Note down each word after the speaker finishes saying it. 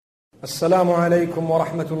السلام عليكم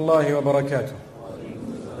ورحمة الله وبركاته.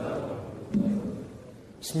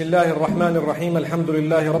 بسم الله الرحمن الرحيم. الحمد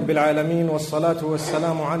لله رب العالمين، والصلاة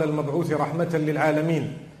والسلام على المبعوث رحمة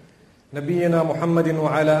للعالمين نبينا محمد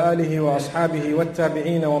وعلى آله وأصحابه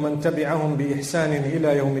والتابعين ومن تبعهم بإحسان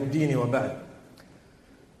إلى يوم الدين وبعد.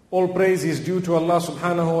 All praise is due to Allah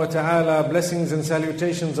subhanahu wa ta'ala. Blessings and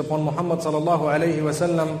salutations upon Muhammad sallallahu alayhi wa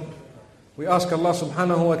sallam. We ask Allah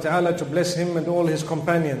subhanahu wa ta'ala to bless him and all his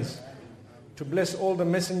companions, to bless all the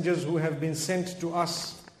messengers who have been sent to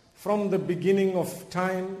us from the beginning of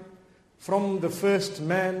time, from the first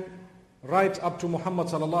man right up to Muhammad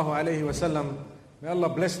sallallahu alayhi wa sallam. May Allah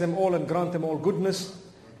bless them all and grant them all goodness.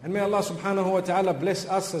 And may Allah subhanahu wa ta'ala bless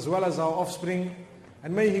us as well as our offspring.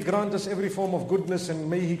 And may He grant us every form of goodness, and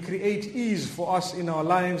may He create ease for us in our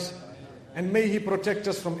lives, and may He protect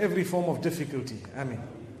us from every form of difficulty. Ameen.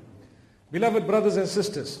 Beloved brothers and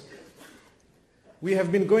sisters, we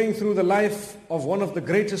have been going through the life of one of the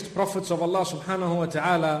greatest prophets of Allah subhanahu wa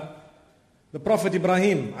ta'ala, the Prophet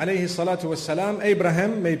Ibrahim alayhi salatu wassalam,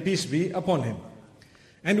 Abraham, may peace be upon him.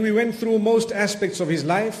 And we went through most aspects of his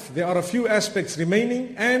life. There are a few aspects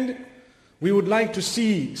remaining, and we would like to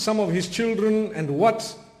see some of his children and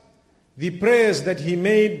what the prayers that he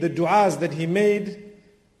made, the du'as that he made,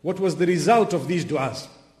 what was the result of these du'as.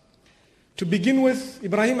 To begin with,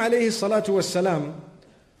 Ibrahim alayhi salatu wassalam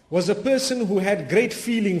was a person who had great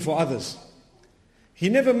feeling for others. He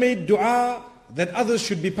never made du'a that others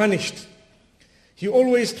should be punished. He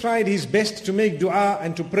always tried his best to make du'a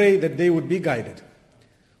and to pray that they would be guided.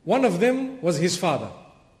 One of them was his father.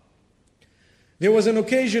 There was an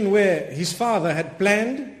occasion where his father had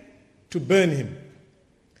planned to burn him.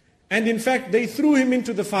 And in fact, they threw him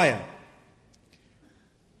into the fire.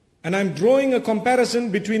 And I'm drawing a comparison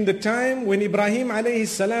between the time when Ibrahim alayhi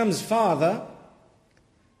salam's father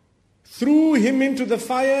threw him into the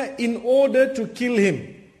fire in order to kill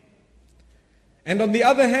him. And on the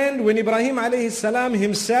other hand, when Ibrahim alayhi salam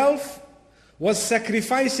himself was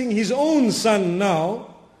sacrificing his own son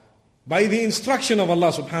now by the instruction of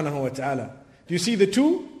Allah subhanahu wa ta'ala. Do you see the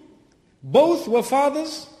two? Both were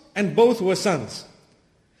fathers and both were sons.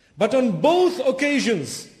 But on both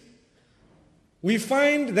occasions, we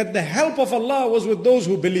find that the help of Allah was with those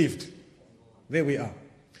who believed. There we are.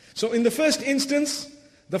 So in the first instance,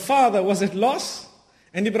 the father was at loss,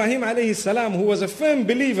 and Ibrahim alayhi salam, who was a firm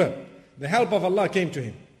believer, the help of Allah came to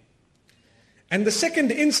him. And the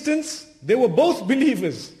second instance, they were both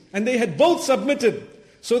believers, and they had both submitted.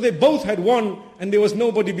 So they both had won, and there was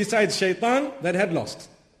nobody besides shaitan that had lost.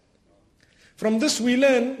 From this we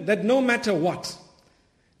learn that no matter what,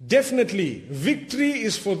 definitely victory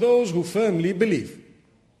is for those who firmly believe.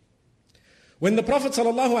 When the Prophet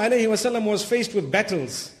ﷺ was faced with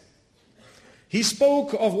battles, he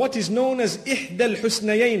spoke of what is known as Ihdal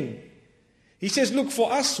Husnayayn. He says, look,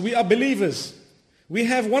 for us, we are believers. We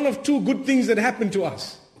have one of two good things that happen to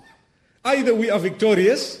us. Either we are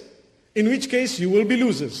victorious, in which case you will be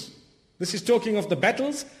losers. This is talking of the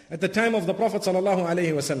battles at the time of the Prophet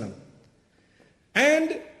ﷺ.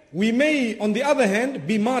 And we may, on the other hand,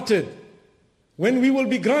 be martyred when we will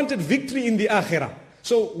be granted victory in the akhirah.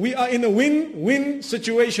 So we are in a win-win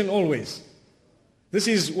situation always. This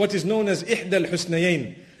is what is known as Ihdal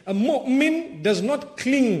Husnayayn. A mu'min does not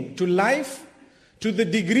cling to life to the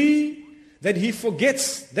degree that he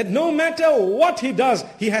forgets that no matter what he does,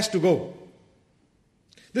 he has to go.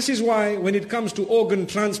 This is why when it comes to organ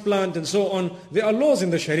transplant and so on, there are laws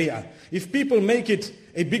in the Sharia. If people make it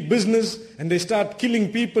a big business and they start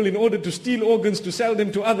killing people in order to steal organs to sell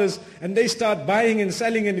them to others, and they start buying and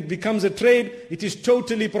selling and it becomes a trade, it is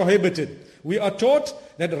totally prohibited. We are taught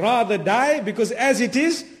that rather die, because as it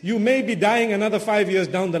is, you may be dying another 5 years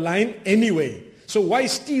down the line anyway. So why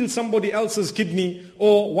steal somebody else's kidney,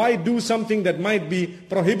 or why do something that might be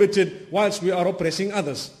prohibited whilst we are oppressing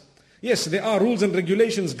others? Yes, there are rules and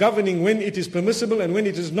regulations governing when it is permissible and when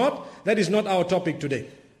it is not. That is not our topic today.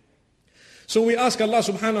 So we ask Allah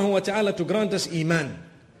subhanahu wa ta'ala to grant us iman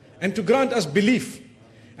and to grant us belief.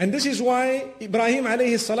 And this is why Ibrahim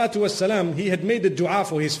alayhi salatu wassalam, he had made a dua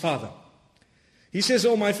for his father. He says,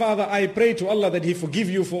 oh my father, I pray to Allah that He forgive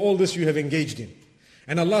you for all this you have engaged in.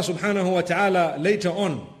 And Allah subhanahu wa ta'ala later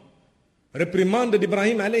on reprimanded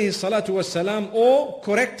Ibrahim alayhi salatu wassalam, or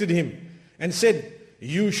corrected him and said,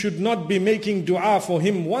 you should not be making dua for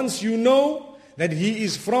him once you know that he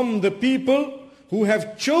is from the people who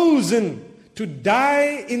have chosen to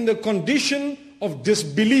die in the condition of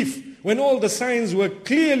disbelief when all the signs were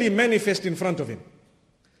clearly manifest in front of him.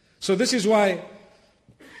 So this is why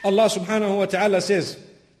Allah subhanahu wa ta'ala says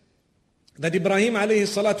that Ibrahim alayhi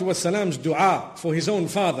salatu wassalam's dua for his own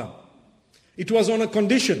father, it was on a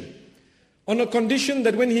condition on a condition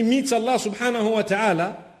that when he meets Allah subhanahu wa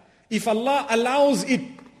ta'ala, if Allah allows it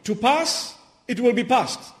to pass, it will be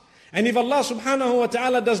passed. And if Allah subhanahu wa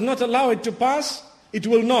ta'ala does not allow it to pass, it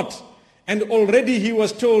will not. And already he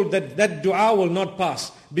was told that that dua will not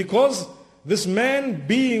pass. Because this man,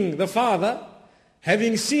 being the father,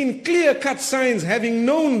 having seen clear-cut signs, having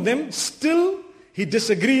known them, still he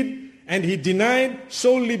disagreed and he denied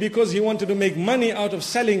solely because he wanted to make money out of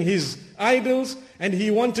selling his idols, and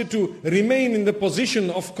he wanted to remain in the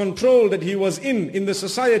position of control that he was in the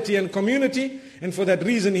society and community, and for that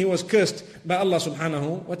reason he was cursed by Allah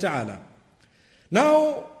subhanahu wa ta'ala.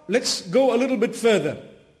 Now let's go a little bit further.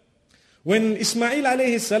 When Ismail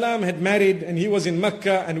alayhi salam had married and he was in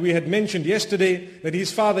Mecca, and we had mentioned yesterday that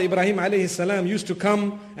his father Ibrahim alayhi salam used to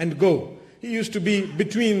come and go. He used to be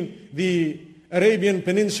between the Arabian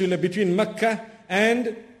Peninsula, between Mecca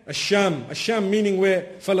and Asham. Asham meaning where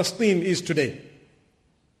Palestine is today.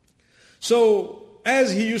 So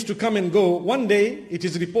as he used to come and go, one day it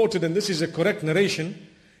is reported, and this is a correct narration,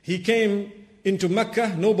 he came into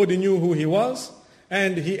Mecca, nobody knew who he was,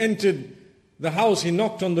 and he entered the house, he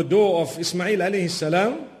knocked on the door of Ismail alayhi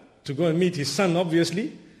salam to go and meet his son,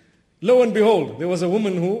 obviously. Lo and behold, there was a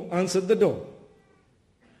woman who answered the door.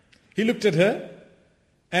 He looked at her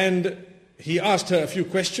and he asked her a few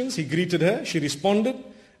questions. He greeted her, she responded,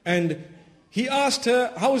 and he asked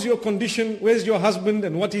her, how's your condition, where's your husband,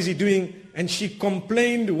 and what is he doing? And she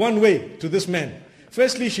complained one way to this man.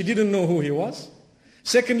 Firstly, she didn't know who he was.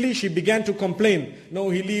 Secondly, she began to complain. No,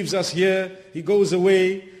 he leaves us here, he goes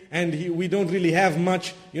away, and we don't really have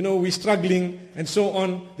much, we're struggling, and so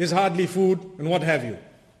on, there's hardly food, and what have you.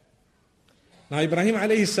 Now Ibrahim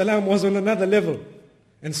alayhi salam was on another level,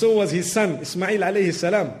 and so was his son, Ismail alayhi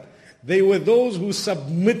salam. They were those who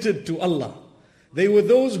submitted to Allah. They were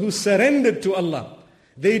those who surrendered to Allah.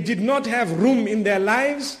 They did not have room in their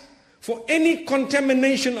lives for any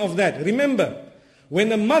contamination of that. Remember,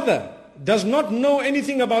 when a mother does not know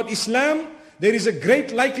anything about Islam, there is a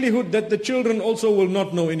great likelihood that the children also will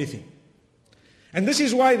not know anything. And this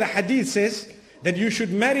is why the hadith says that you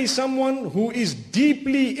should marry someone who is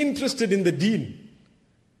deeply interested in the deen.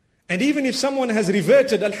 And even if someone has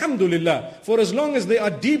reverted, alhamdulillah, for as long as they are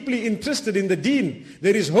deeply interested in the deen,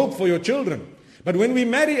 there is hope for your children. But when we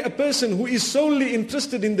marry a person who is solely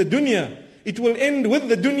interested in the dunya, it will end with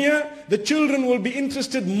the dunya. The children will be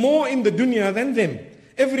interested more in the dunya than them.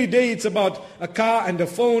 Every day it's about a car and a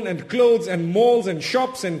phone and clothes and malls and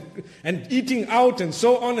shops and eating out and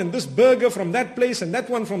so on, and this burger from that place and that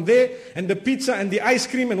one from there, and the pizza and the ice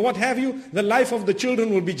cream and what have you. The life of the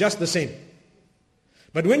children will be just the same.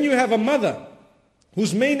 But when you have a mother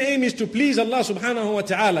whose main aim is to please Allah subhanahu wa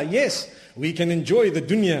ta'ala, yes, we can enjoy the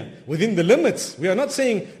dunya within the limits. We are not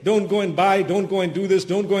saying don't go and buy, don't go and do this,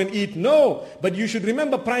 don't go and eat. No, but you should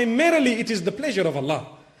remember primarily it is the pleasure of Allah.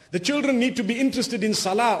 The children need to be interested in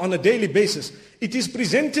salah on a daily basis. It is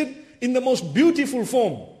presented in the most beautiful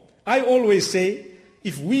form. I always say,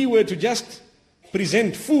 if we were to just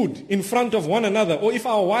present food in front of one another, or if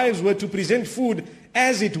our wives were to present food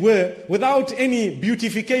as it were, without any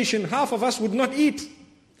beautification, half of us would not eat.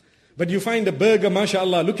 But you find a burger,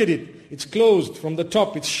 mashallah, look at it. It's closed from the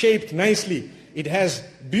top, it's shaped nicely. It has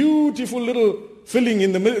beautiful little filling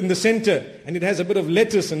in the center, and it has a bit of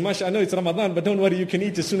lettuce, and mashallah, I know it's Ramadan, but don't worry, you can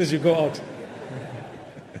eat as soon as you go out.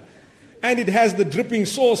 And it has the dripping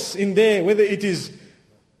sauce in there, whether it is,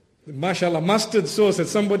 mashallah, mustard sauce that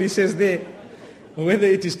somebody says there, or whether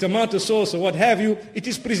it is tomato sauce or what have you. It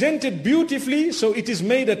is presented beautifully, so it is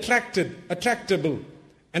made attractable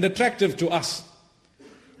and attractive to us.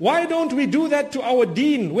 Why don't we do that to our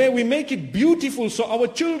deen, where we make it beautiful so our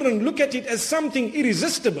children look at it as something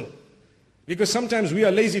irresistible? Because sometimes we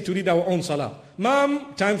are lazy to read our own salah.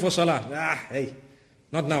 Mom, time for salah. Hey,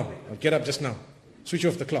 not now. I'll get up just now. Switch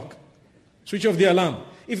off the clock. Switch off the alarm.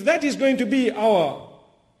 If that is going to be our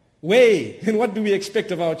way, then what do we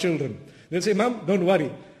expect of our children? They'll say, Mom, don't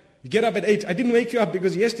worry. You get up at 8. I didn't wake you up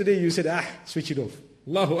because yesterday you said, switch it off.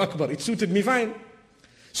 Allahu Akbar. It suited me fine.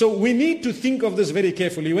 So we need to think of this very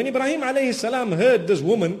carefully. When Ibrahim alayhi salam heard this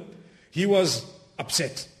woman, he was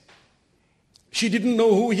upset. She didn't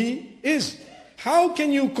know who he is. How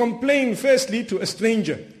can you complain firstly to a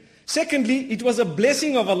stranger? Secondly, it was a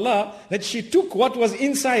blessing of Allah that she took what was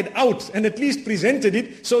inside out and at least presented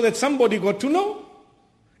it so that somebody got to know.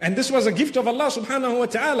 And this was a gift of Allah subhanahu wa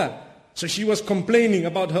ta'ala. So she was complaining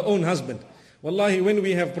about her own husband. Wallahi, when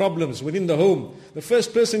we have problems within the home, the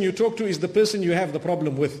first person you talk to is the person you have the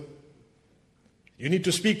problem with. You need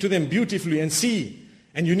to speak to them beautifully and see.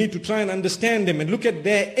 And you need to try and understand them and look at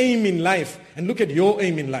their aim in life and look at your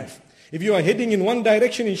aim in life. If you are heading in one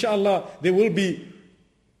direction, inshallah, there will be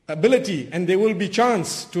ability and there will be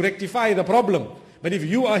chance to rectify the problem. But if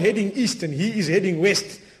you are heading east and he is heading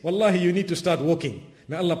west, wallahi, you need to start walking.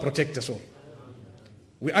 May Allah protect us all.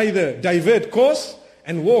 We either divert course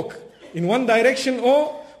and walk in one direction,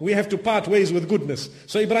 or we have to part ways with goodness.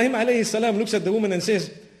 So Ibrahim alayhi salam looks at the woman and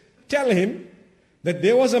says, tell him that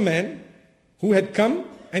there was a man who had come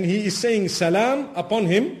and he is saying salam upon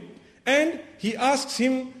him, and he asks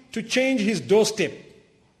him to change his doorstep,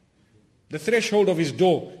 the threshold of his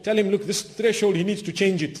door. Tell him, look, this threshold, he needs to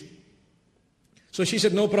change it. So she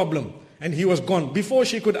said, no problem. And he was gone. Before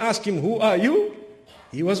she could ask him, who are you?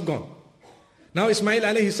 He was gone. Now Ismail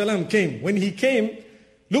alayhi salam came. When he came,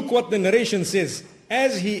 look what the narration says.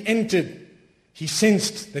 As he entered, he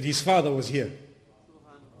sensed that his father was here.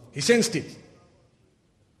 He sensed it.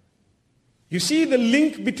 You see, the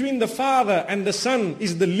link between the father and the son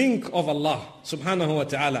is the link of Allah subhanahu wa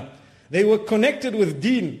ta'ala. They were connected with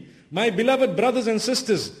deen. My beloved brothers and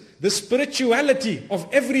sisters, the spirituality of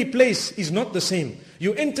every place is not the same.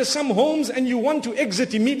 You enter some homes and you want to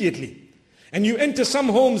exit immediately. And you enter some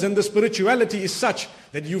homes and the spirituality is such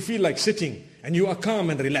that you feel like sitting and you are calm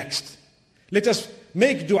and relaxed. Let us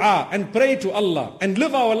make dua and pray to Allah and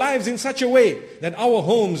live our lives in such a way that our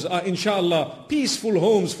homes are, inshallah, peaceful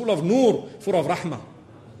homes full of nur, full of rahmah.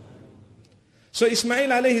 So Ismail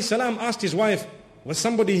alayhi salam asked his wife, was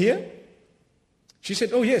somebody here? She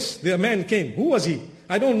said, oh yes, the man came. Who was he?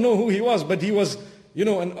 I don't know who he was, but he was,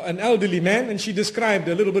 an elderly man, and she described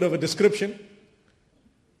a little bit of a description.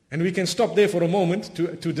 And we can stop there for a moment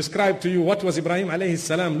to describe to you what was Ibrahim alayhi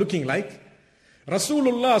salam looking like.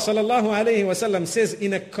 Rasulullah sallallahu alayhi wasallam says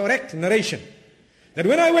in a correct narration that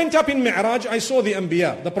when I went up in Mi'raj, I saw the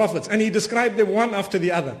Anbiya, the prophets, and he described them one after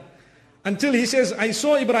the other. Until he says, I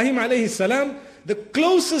saw Ibrahim alayhi salam, the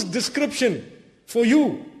closest description for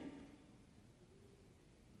you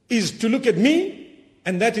is to look at me,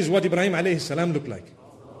 and that is what Ibrahim alayhi salam looked like.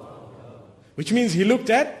 Which means he looked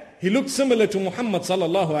similar to Muhammad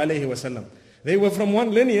sallallahu alayhi wasallam. They were from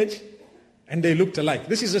one lineage and they looked alike.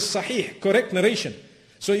 This is a sahih, correct narration.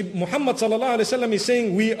 So Muhammad sallallahu alayhi wasallam is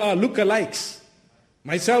saying we are lookalikes,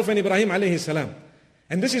 myself and Ibrahim alayhi salam.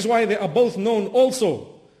 And this is why they are both known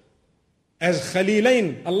also as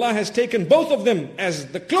Khalilain. Allah has taken both of them as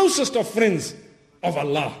the closest of friends of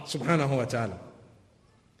Allah subhanahu wa ta'ala.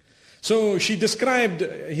 So she described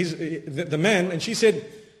the man and she said,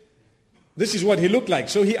 this is what he looked like.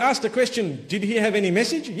 So he asked the question, did he have any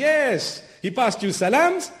message? Yes. He passed you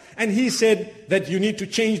salams and he said that you need to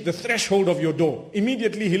change the threshold of your door.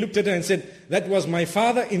 Immediately he looked at her and said, that was my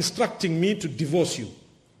father instructing me to divorce you.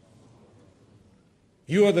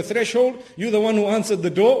 You are the threshold. You're the one who answered the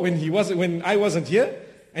door when I wasn't here.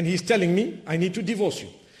 And he's telling me I need to divorce you.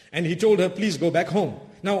 And he told her, please go back home.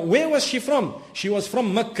 Now, where was she from? She was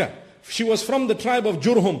from Mecca. She was from the tribe of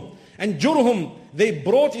Jurhum. And Jurhum, they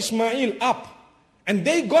brought Ismail up. And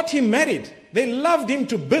they got him married. They loved him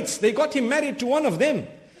to bits. They got him married to one of them.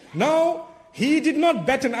 Now, he did not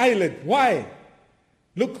bat an eyelid. Why?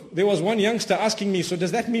 Look, there was one youngster asking me, so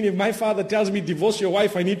does that mean if my father tells me divorce your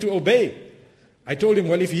wife, I need to obey? I told him,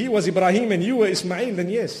 well, if he was Ibrahim and you were Ismail, then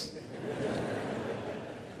yes.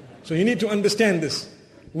 So you need to understand this.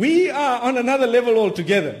 We are on another level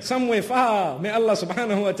altogether. Somewhere far. May Allah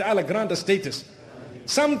subhanahu wa ta'ala grant us status.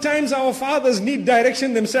 Sometimes our fathers need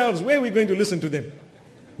direction themselves. Where are we going to listen to them?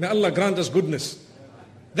 May Allah grant us goodness.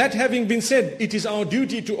 That having been said, it is our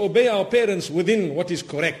duty to obey our parents within what is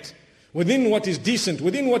correct, within what is decent,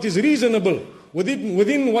 within what is reasonable,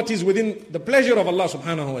 within what is within the pleasure of Allah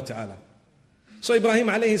subhanahu wa ta'ala. So Ibrahim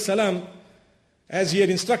alayhi salam, as he had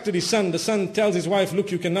instructed his son, the son tells his wife,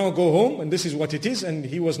 look, you can now go home, and this is what it is. And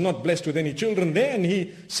he was not blessed with any children there, and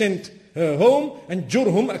he sent her home, and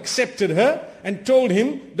Jurhum accepted her and told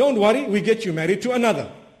him, don't worry, we get you married to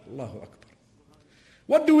another. Allahu Akbar.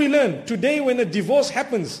 What do we learn? Today when a divorce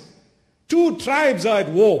happens, two tribes are at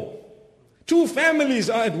war. Two families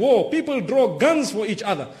are at war. People draw guns for each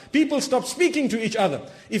other. People stop speaking to each other.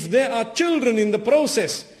 If there are children in the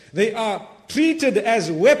process, they are treated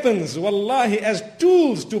as weapons, wallahi, as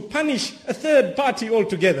tools to punish a third party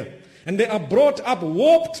altogether. And they are brought up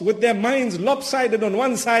warped with their minds lopsided on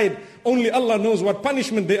one side. Only Allah knows what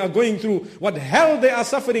punishment they are going through, what hell they are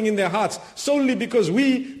suffering in their hearts, solely because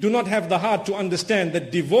we do not have the heart to understand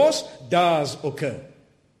that divorce does occur.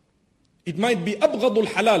 It might be abghadul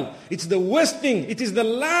halal. It's the worst thing. It is the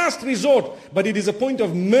last resort. But it is a point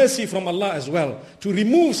of mercy from Allah as well, to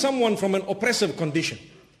remove someone from an oppressive condition.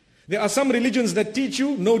 There are some religions that teach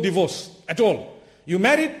you no divorce at all. You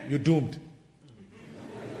married, you're doomed.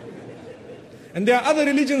 And there are other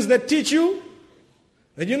religions that teach you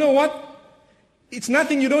that, you know what? It's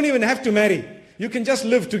nothing, you don't even have to marry. You can just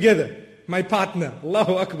live together. My partner.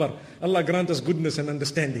 Allahu Akbar. Allah grant us goodness and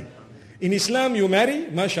understanding. In Islam, you marry,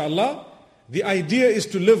 mashallah. The idea is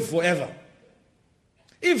to live forever.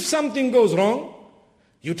 If something goes wrong,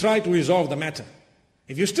 you try to resolve the matter.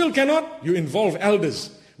 If you still cannot, you involve elders.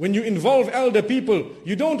 When you involve elder people,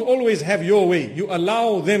 you don't always have your way. You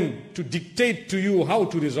allow them to dictate to you how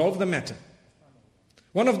to resolve the matter.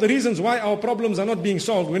 One of the reasons why our problems are not being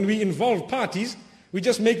solved, when we involve parties, we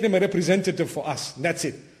just make them a representative for us. That's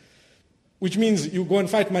it. Which means you go and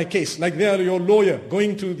fight my case, like they are your lawyer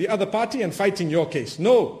going to the other party and fighting your case.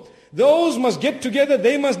 No. Those must get together,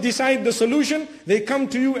 they must decide the solution. They come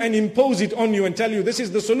to you and impose it on you and tell you this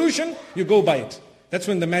is the solution, you go by it. That's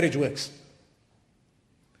when the marriage works.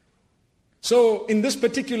 So in this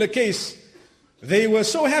particular case, they were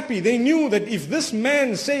so happy. They knew that if this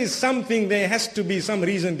man says something, there has to be some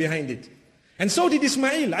reason behind it. And so did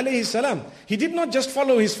Ismail alayhi salam. He did not just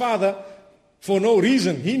follow his father for no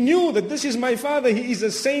reason. He knew that this is my father, he is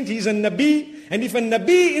a saint, he is a Nabi, and if a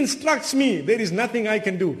Nabi instructs me, there is nothing I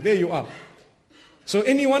can do. There you are. So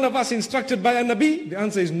any one of us instructed by a Nabi? The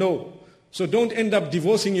answer is no. So don't end up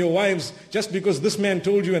divorcing your wives just because this man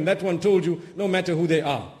told you and that one told you, no matter who they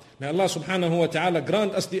are. May Allah subhanahu wa ta'ala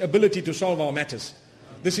grant us the ability to solve our matters.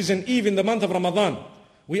 This is an eve in the month of Ramadan.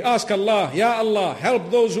 We ask Allah, Ya Allah,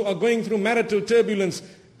 help those who are going through marital turbulence,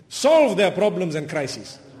 solve their problems and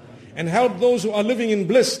crises. And help those who are living in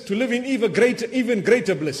bliss to live in even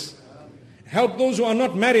greater bliss. Help those who are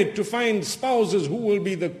not married to find spouses who will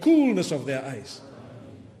be the coolness of their eyes.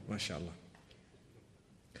 MashaAllah.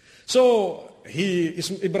 So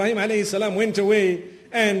Ibrahim alayhi salam went away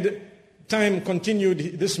and time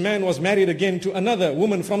continued. This man was married again to another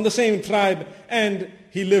woman from the same tribe and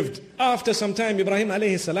he lived. After some time, Ibrahim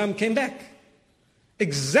alayhi salam came back.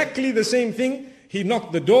 Exactly the same thing. He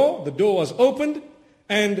knocked the door was opened,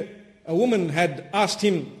 and a woman had asked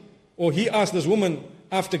him, or he asked this woman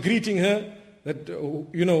after greeting her, that,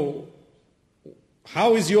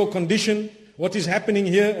 how is your condition? What is happening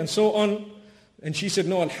here? And so on. And she said,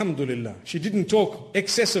 no, alhamdulillah. She didn't talk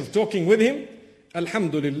excessive talking with him.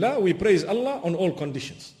 Alhamdulillah, we praise Allah on all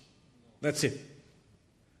conditions. That's it.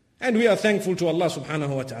 And we are thankful to Allah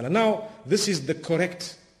subhanahu wa ta'ala. Now, this is the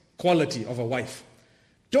correct quality of a wife.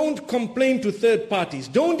 Don't complain to third parties.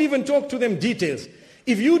 Don't even talk to them details.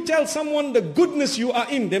 If you tell someone the goodness you are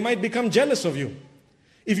in, they might become jealous of you.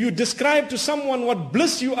 If you describe to someone what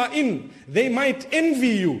bliss you are in, they might envy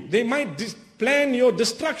you. They might plan your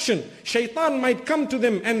destruction. Shaitan might come to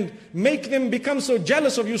them and make them become so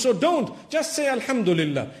jealous of you. So don't. Just say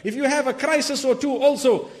Alhamdulillah. If you have a crisis or two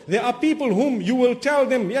also, there are people whom you will tell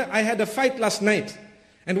them, yeah, I had a fight last night.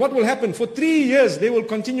 And what will happen? For 3 years, they will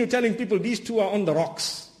continue telling people, these two are on the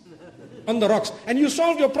rocks. On the rocks. And you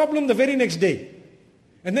solve your problem the very next day.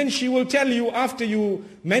 And then she will tell you after you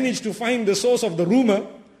manage to find the source of the rumor,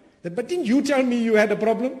 that, but didn't you tell me you had a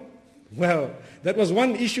problem? Well, that was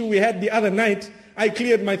one issue we had the other night. I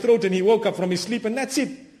cleared my throat and he woke up from his sleep and that's it.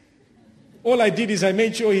 All I did is I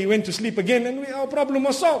made sure he went to sleep again and our problem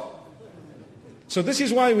was solved. So this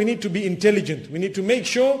is why we need to be intelligent. We need to make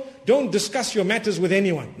sure, don't discuss your matters with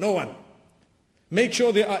anyone, no one. Make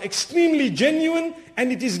sure they are extremely genuine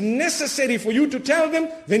and it is necessary for you to tell them,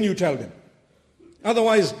 then you tell them.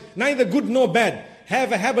 Otherwise, neither good nor bad.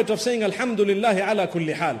 Have a habit of saying Alhamdulillah ala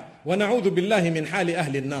kulli hal. Wa na'udhu billahi min hali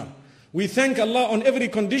ahli an-nar. We thank Allah on every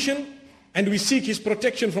condition and we seek His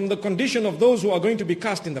protection from the condition of those who are going to be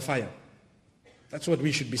cast in the fire. That's what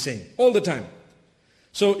we should be saying all the time.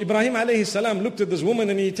 So Ibrahim alayhi salam looked at this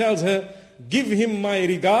woman and he tells her, give him my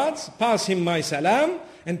regards, pass him my salam,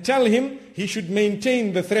 and tell him he should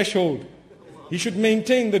maintain the threshold. He should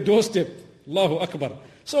maintain the doorstep. Allahu Akbar.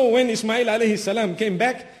 So when Ismail alayhi salam came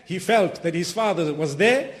back, he felt that his father was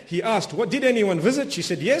there. He asked, what, did anyone visit? She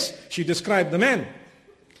said, yes. She described the man.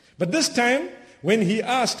 But this time, when he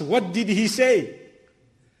asked, what did he say?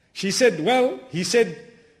 She said, well, he said,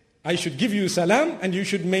 I should give you salam and you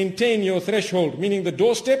should maintain your threshold, meaning the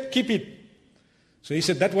doorstep, keep it. So he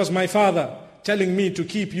said, that was my father telling me to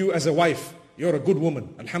keep you as a wife. You're a good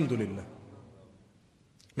woman. Alhamdulillah.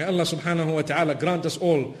 May Allah subhanahu wa ta'ala grant us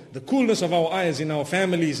all the coolness of our eyes in our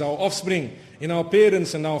families, our offspring, in our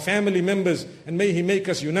parents and our family members, and may He make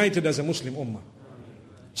us united as a Muslim ummah.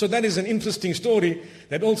 So that is an interesting story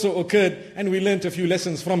that also occurred, and we learnt a few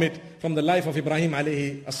lessons from it, from the life of Ibrahim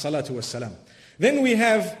alayhi as-salatu was-salam. Then we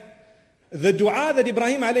have the dua that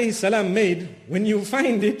Ibrahim alayhi salam made. When you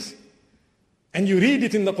find it and you read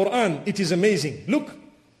it in the Quran, it is amazing. Look,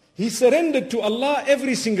 he surrendered to Allah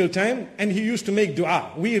every single time and he used to make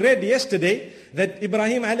dua. We read yesterday that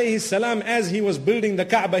Ibrahim alayhi salam, as he was building the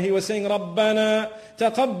Kaaba, he was saying, Rabbana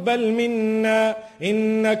taqabbal minna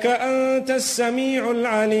innaka antas sami'ul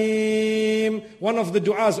alim. One of the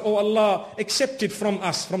du'as, oh Allah, accept it from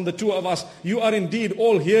us, from the two of us. You are indeed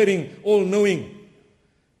all hearing, all knowing.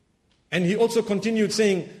 And he also continued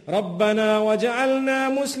saying, Rabbana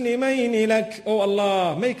waja'alna muslimayni lak. Oh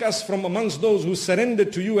Allah, make us from amongst those who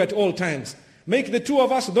surrendered to you at all times. Make the two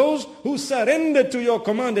of us those who surrendered to your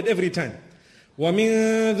command at every time.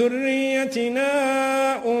 وَمِن ذُرِّيَّتِنَا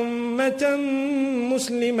أُمَّةً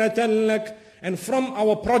مُسْلِمَةً لَكَ. And from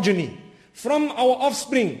our progeny, from our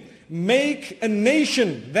offspring, make a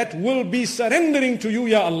nation that will be surrendering to you,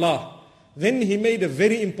 Ya Allah. Then he made a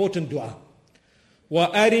very important dua.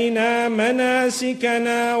 وَأَرِنَا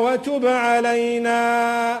مَنَاسِكَنَا وَتُبْ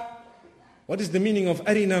عَلَيْنَا. What is the meaning of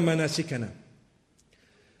أَرِنَا مَنَاسِكَنَا?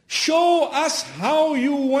 Show us how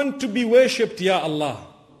you want to be worshipped, Ya Allah.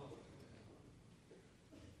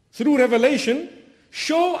 Through revelation,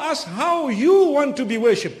 show us how you want to be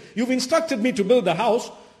worshipped. You've instructed me to build a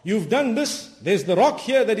house. You've done this. There's the rock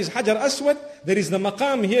here that is Hajar Aswad. There is the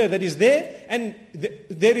maqam here that is there. And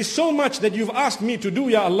there is so much that you've asked me to do,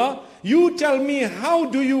 Ya Allah. You tell me, how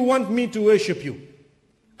do you want me to worship you?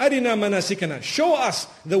 Arina manasikana. Show us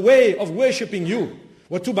the way of worshipping you.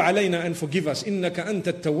 وَتُبْ عَلَيْنَا, and forgive us. إِنَّكَ أَنْتَ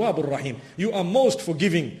التَّوَّابُ الرَّحِيمُ. You are most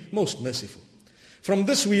forgiving, most merciful. From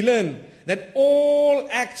this we learn that all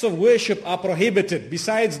acts of worship are prohibited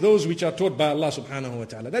besides those which are taught by Allah subhanahu wa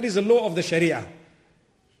ta'ala. That is the law of the Sharia.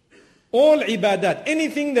 All ibadat,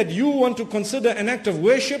 anything that you want to consider an act of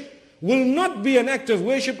worship, will not be an act of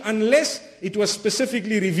worship unless it was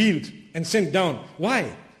specifically revealed and sent down.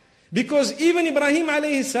 Why? Because even Ibrahim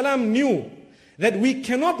alayhi salam knew that we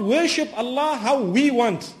cannot worship Allah how we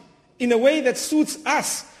want, in a way that suits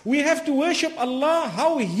us. We have to worship Allah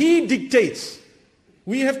how He dictates.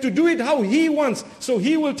 We have to do it how He wants. So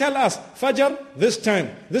He will tell us, Fajr, this time,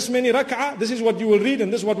 this many rak'ah, this is what you will read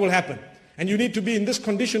and this is what will happen. And you need to be in this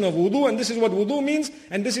condition of wudu, and this is what wudu means,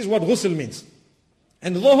 and this is what ghusl means.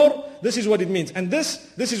 And dhuhr, this is what it means. And this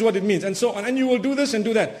is what it means. And so on. And you will do this and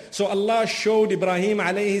do that. So Allah showed Ibrahim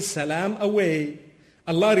alayhi salam a way.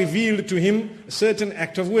 Allah revealed to him a certain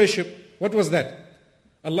act of worship. What was that?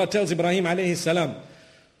 Allah tells Ibrahim alayhi salam,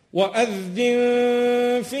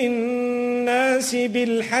 وَأَذِّن فِي النَّاسِ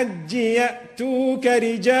بِالْحَجِّ يَأْتُوكَ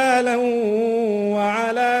رِجَالًا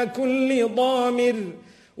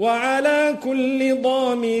وعلى كل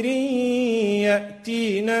ضامر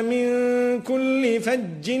يأتين من كل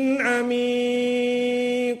فج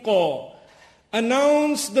عميق.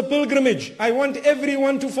 Announce the pilgrimage. I want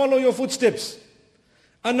everyone to follow your footsteps.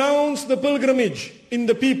 Announce the pilgrimage in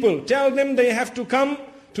the people. Tell them they have to come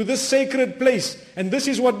to this sacred place, and this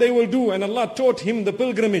is what they will do. And Allah taught him the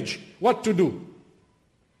pilgrimage, what to do.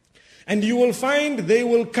 And you will find they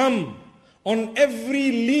will come on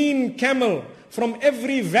every lean camel, from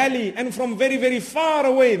every valley and from very, very far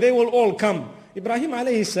away. They will all come. Ibrahim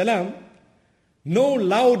alayhi salam, no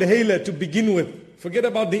loud hailer to begin with. Forget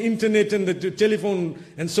about the internet and the telephone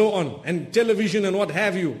and so on, and television and what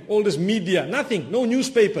have you, all this media, nothing, no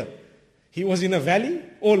newspaper. He was in a valley,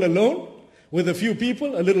 all alone, with a few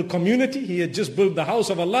people, a little community. He had just built the house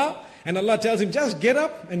of Allah, and Allah tells him, just get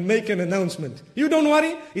up and make an announcement. You don't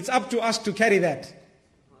worry, it's up to us to carry that.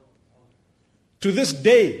 To this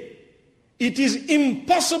day, it is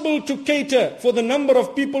impossible to cater for the number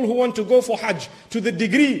of people who want to go for Hajj, to the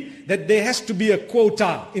degree that there has to be a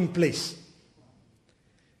quota in place.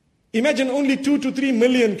 Imagine only 2 to 3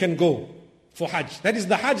 million can go for Hajj. That is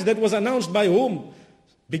the Hajj that was announced by whom?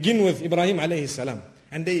 Begin with Ibrahim alayhi salam.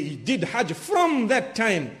 And they did Hajj from that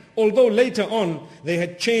time. Although later on they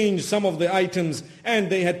had changed some of the items, and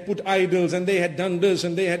they had put idols, and they had done this,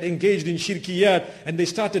 and they had engaged in shirkiyat, and they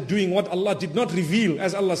started doing what Allah did not reveal.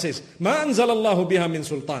 As Allah says, مَا أَنزَلَ اللَّهُ بِهَا مِن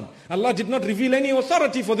سُلْطَانٍ. Allah did not reveal any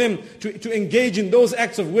authority for them to engage in those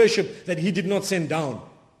acts of worship that He did not send down.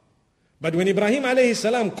 But when Ibrahim alayhi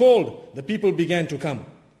salam called, the people began to come.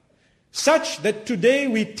 Such that today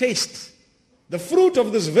we taste the fruit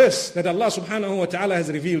of this verse that Allah subhanahu wa ta'ala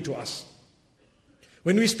has revealed to us.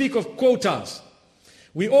 When we speak of quotas,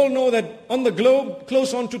 we all know that on the globe,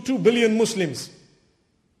 close on to 2 billion Muslims.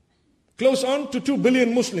 Close on to 2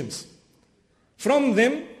 billion Muslims. From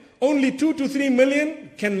them, only 2 to 3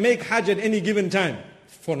 million can make Hajj at any given time.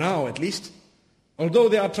 For now at least. Although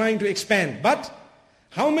they are trying to expand. But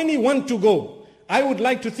how many want to go? I would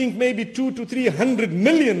like to think maybe 200 to 300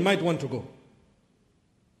 million might want to go.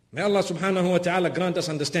 May Allah subhanahu wa ta'ala grant us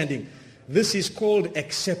understanding. This is called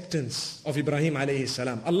acceptance of Ibrahim alayhi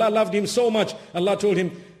salam. Allah loved him so much. Allah told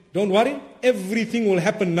him, Don't worry, everything will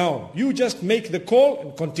happen now. You just make the call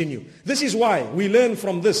and continue. This is why we learn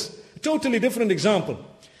from this. A totally different example.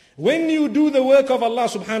 When you do the work of Allah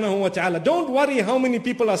subhanahu wa ta'ala, don't worry how many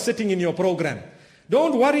people are sitting in your program.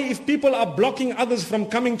 Don't worry if people are blocking others from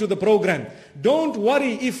coming to the program. Don't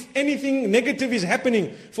worry if anything negative is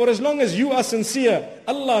happening. For as long as you are sincere,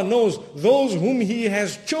 Allah knows those whom He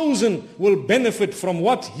has chosen will benefit from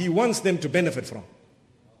what He wants them to benefit from.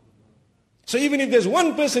 So even if there's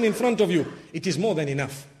one person in front of you, it is more than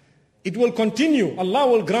enough. It will continue. Allah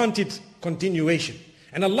will grant it continuation.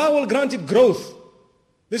 And Allah will grant it growth.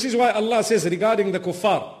 This is why Allah says regarding the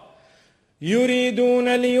kuffar, يُرِيدُونَ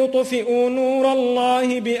لِيُطْفِئُوا نُورَ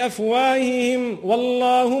اللَّهِ بِأَفْوَاهِهِمْ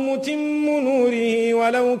وَاللَّهُ مُتِمُّ نُورِهِ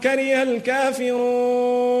وَلَوْ كَرِهَ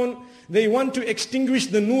الْكَافِرُونَ. They want to extinguish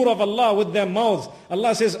the nur of Allah with their mouths.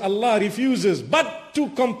 Allah says Allah refuses but to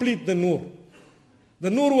complete the nur. The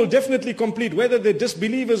nur will definitely complete. Whether the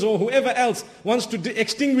disbelievers or whoever else wants to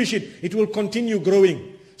extinguish it, it will continue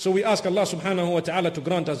growing. So we ask Allah subhanahu wa ta'ala to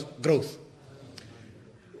grant us growth.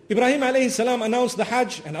 Ibrahim alayhi salam announced the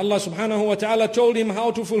Hajj, and Allah subhanahu wa ta'ala told him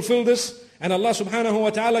how to fulfill this, and Allah subhanahu wa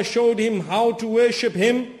ta'ala showed him how to worship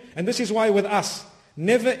Him. And this is why with us,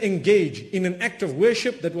 never engage in an act of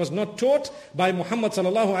worship that was not taught by Muhammad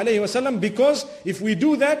sallallahu alayhi wa sallam, because if we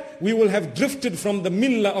do that, we will have drifted from the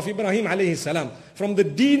millah of Ibrahim alayhi salam, from the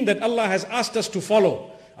deen that Allah has asked us to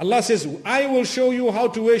follow. Allah says, I will show you how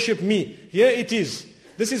to worship me. Here it is.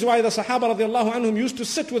 This is why the Sahaba radiallahu anhum used to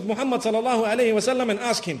sit with Muhammad sallallahu alayhi wa sallam and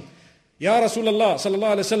ask him, Ya Rasulullah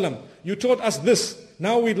sallallahu alayhi wa sallam, you taught us this,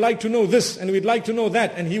 now we'd like to know this and we'd like to know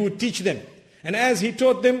that, and he would teach them. And as he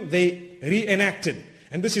taught them, they reenacted.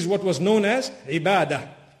 And this is what was known as ibadah.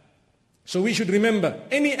 So we should remember,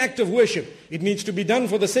 any act of worship, it needs to be done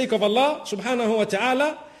for the sake of Allah subhanahu wa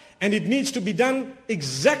ta'ala, and it needs to be done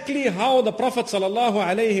exactly how the Prophet sallallahu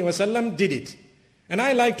alayhi wa sallam did it. And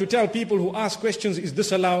I like to tell people who ask questions, is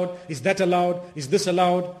this allowed? Is that allowed? Is this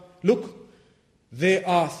allowed? Look, there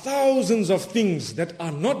are thousands of things that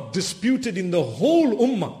are not disputed in the whole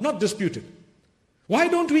ummah, not disputed. Why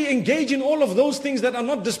don't we engage in all of those things that are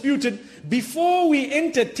not disputed before we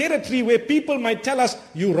enter territory where people might tell us,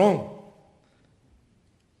 you're wrong?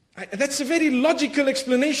 That's a very logical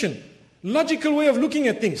explanation, logical way of looking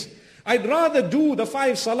at things. I'd rather do the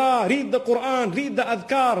 5 salah, read the Quran, read the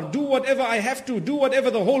adhkar, do whatever I have to, do whatever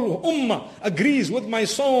the whole ummah agrees with my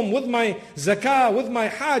psalm, with my zakah, with my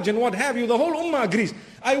hajj and what have you. The whole ummah agrees.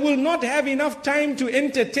 I will not have enough time to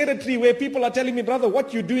enter territory where people are telling me, brother,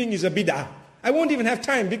 what you're doing is a bid'ah. I won't even have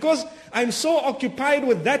time because I'm so occupied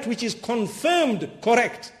with that which is confirmed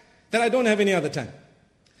correct that I don't have any other time.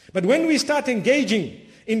 But when we start engaging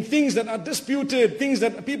in things that are disputed, things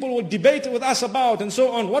that people will debate with us about and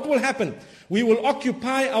so on, what will happen? We will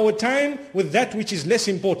occupy our time with that which is less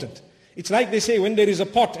important. It's like they say, when there is a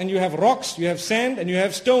pot and you have rocks, you have sand and you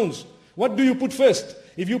have stones. What do you put first?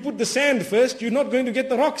 If you put the sand first, you're not going to get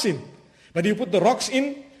the rocks in. But you put the rocks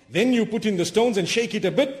in, then you put in the stones and shake it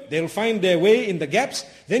a bit. They'll find their way in the gaps.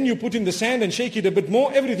 Then you put in the sand and shake it a bit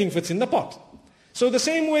more. Everything fits in the pot. So the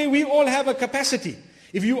same way we all have a capacity.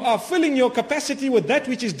 If you are filling your capacity with that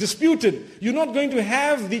which is disputed, you're not going to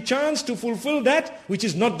have the chance to fulfill that which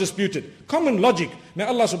is not disputed. Common logic. May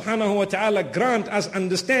Allah subhanahu wa ta'ala grant us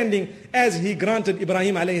understanding as He granted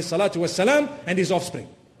Ibrahim alayhi salatu wasalam and his offspring.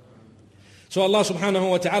 So Allah subhanahu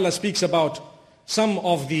wa ta'ala speaks about some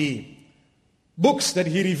of the books that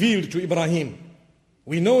He revealed to Ibrahim.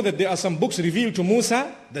 We know that there are some books revealed to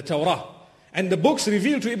Musa, the Torah. And the books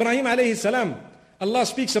revealed to Ibrahim alayhi salam, Allah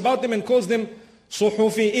speaks about them and calls them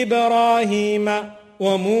صُحُفِ إِبْرَاهِيمَ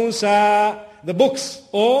وَمُوسَى. The books,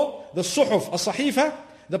 or the suhuf, as-sahifa,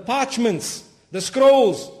 the parchments, the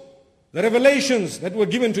scrolls, the revelations that were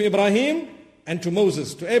given to Ibrahim and to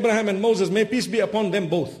Moses. To Abraham and Moses, may peace be upon them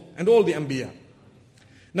both, and all the Anbiya.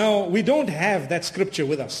 Now, we don't have that scripture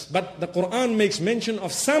with us, but the Quran makes mention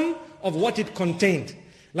of some of what it contained.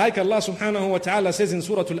 Like Allah subhanahu wa ta'ala says in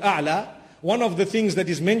Surah Al-A'la, one of the things that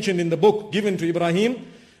is mentioned in the book given to Ibrahim,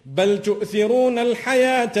 بل تؤثرون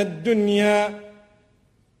الحياة الدنيا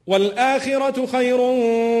والآخرة خير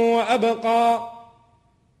وأبقى.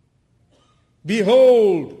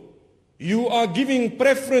 Behold, you are giving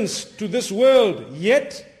preference to this world,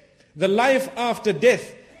 yet the life after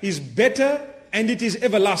death is better and it is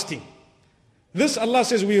everlasting. This Allah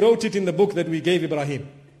says we wrote it in the book that we gave Ibrahim.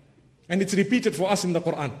 And it's repeated for us in the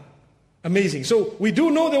Quran. Amazing. So we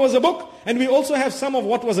do know there was a book, and we also have some of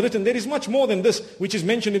what was written. There is much more than this which is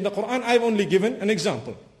mentioned in the Quran. I've only given an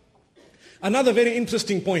example. Another very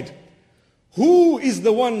interesting point. Who is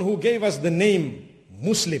the one who gave us the name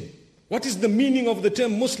Muslim? What is the meaning of the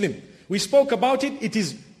term Muslim? We spoke about it. It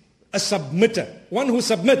is a submitter, one who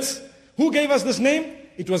submits. Who gave us this name?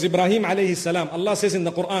 It was Ibrahim alayhi salam. Allah says in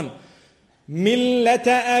the Quran, مِلَّةَ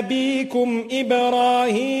أَبِيكُمْ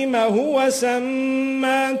إِبْرَاهِيمَ هُوَ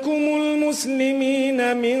سَمَّاكُمُ الْمُسْلِمِينَ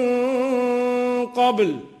مِنْ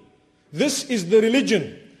قَبْلِ. This is the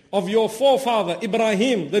religion of your forefather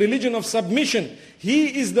Ibrahim, the religion of submission.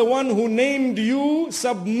 He is the one who named you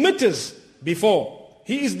submitters before.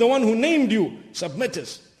 He is the one who named you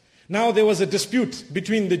submitters. Now there was a dispute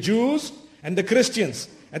between the Jews and the Christians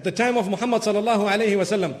at the time of Muhammad sallallahu alayhi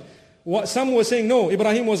wasallam. Some were saying no,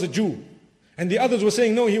 Ibrahim was a Jew, and the others were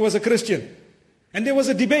saying no, he was a Christian. And there was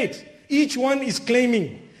a debate. Each one is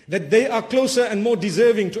claiming that they are closer and more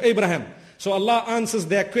deserving to Abraham. So Allah answers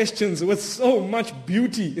their questions with so much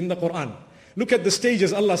beauty in the Quran. Look at the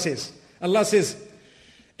stages Allah says. Allah says,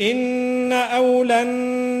 إِنَّ أَوْلَى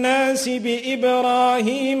النَّاسِ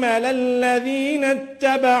بِإِبْرَاهِيمَ لَلَّذِينَ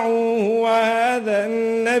اتَّبَعُوهُ وَهَذَا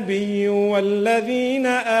النَّبِيُّ وَالَّذِينَ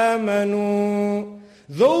آمَنُوا.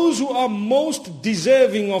 Those who are most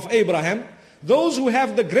deserving of Abraham, those who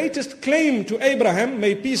have the greatest claim to Abraham,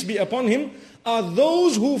 may peace be upon him, are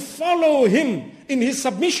those who follow him in his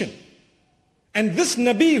submission. And this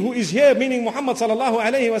Nabi who is here, meaning Muhammad sallallahu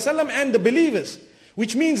alayhi wasallam, and the believers,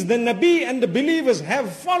 which means the Nabi and the believers have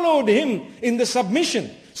followed him in the submission.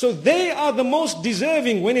 So they are the most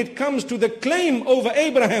deserving when it comes to the claim over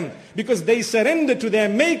Abraham, because they surrender to their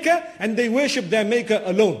maker and they worship their maker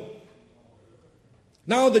alone.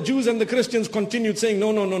 Now the Jews and the Christians continued saying,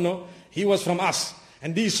 no, he was from us.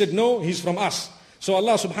 And these said, no, he's from us. So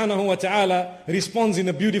Allah subhanahu wa ta'ala responds in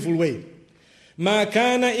a beautiful way. ما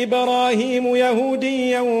كان إبراهيم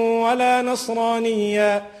يهوديا ولا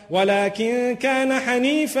نصرانيا ولكن كان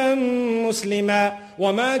حنيفا مسلما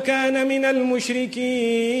وما كان من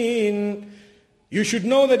المشركين. You should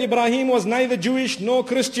know that Ibrahim was neither Jewish nor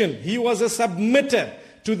Christian. He was a submitter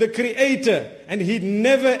to the Creator, and he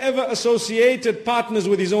never ever associated partners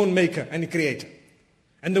with his own maker and Creator.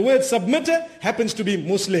 And the word submitter happens to be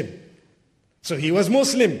Muslim. So he was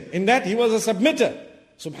Muslim, in that he was a submitter.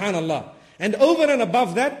 Subhanallah. And over and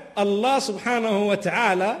above that, Allah subhanahu wa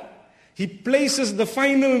ta'ala, He places the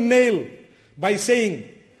final nail by saying,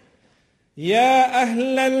 Ya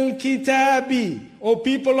ahl al-kitabi, O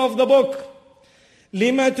people of the book,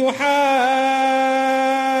 lima tuhajjuna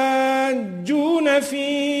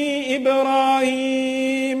fi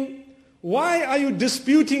Ibrahim. Why are you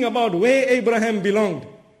disputing about where Abraham belonged?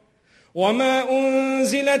 وَمَا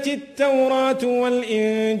أُنزِلَتِ التَّوْرَاةُ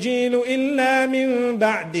وَالْإِنْجِيلُ إِلَّا مِنْ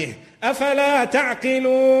بَعْدِهِ أَفَلَا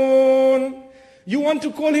تَعْقِلُونَ. You want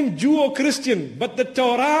to call him Jew or Christian, but the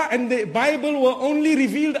Torah and the Bible were only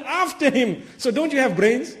revealed after him. So don't you have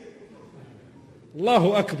brains?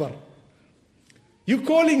 Allahu Akbar. You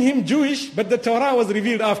calling him Jewish, but the Torah was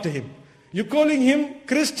revealed after him. You calling him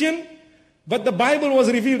Christian, but the Bible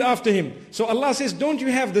was revealed after him. So Allah says, don't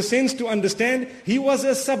you have the sense to understand? He was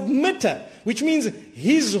a submitter, which means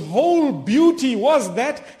his whole beauty was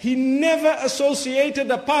that he never associated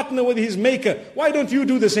a partner with his maker. Why don't you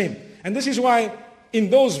do the same? And this is why in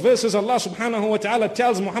those verses Allah subhanahu wa ta'ala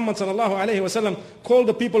tells Muhammad sallallahu alayhi wa sallam, call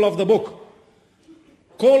the people of the book,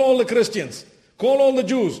 call all the Christians, call all the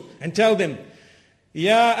Jews, and tell them,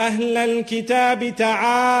 يا أهل الكتاب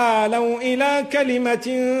تعالوا إلى كلمة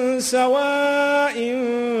سواء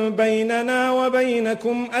بيننا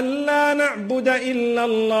وبينكم ألا نعبد إلا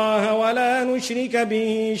الله ولا نشرك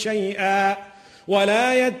به شيئا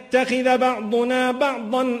ولا يتخذ بعضنا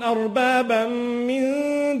بعضا أربابا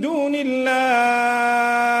من دون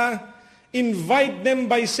الله. Invite them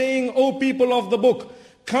by saying, O people of the book,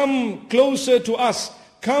 come closer to us.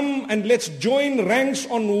 Come and let's join ranks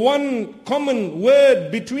on one common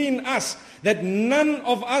word between us, that none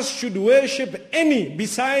of us should worship any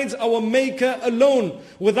besides our Maker alone,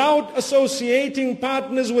 without associating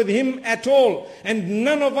partners with Him at all. And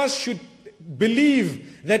none of us should believe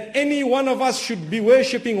that any one of us should be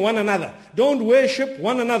worshipping one another. Don't worship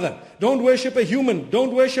one another. Don't worship a human.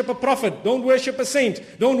 Don't worship a prophet. Don't worship a saint.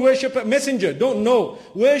 Don't worship a messenger. Don't know.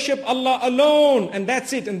 Worship Allah alone, and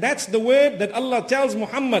that's it. And that's the word that Allah tells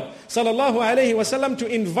Muhammad sallallahu alayhi wasallam to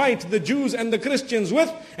invite the Jews and the Christians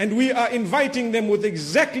with, and we are inviting them with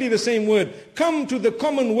exactly the same word. Come to the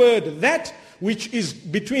common word, that which is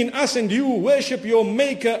between us and you. Worship your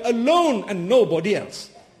Maker alone and nobody else.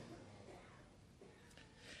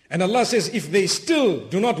 And Allah says, if they still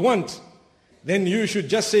do not want, then you should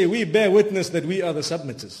just say, we bear witness that we are the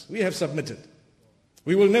submitters. We have submitted.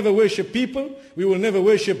 We will never worship people. We will never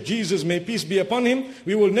worship Jesus, may peace be upon him.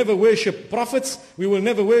 We will never worship prophets. We will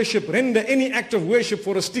never render any act of worship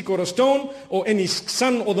for a stick or a stone or any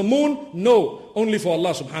sun or the moon. No, only for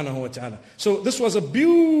Allah subhanahu wa ta'ala. So this was a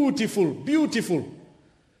beautiful, beautiful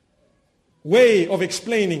way of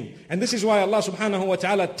explaining. And this is why Allah subhanahu wa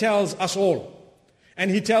ta'ala tells us all. And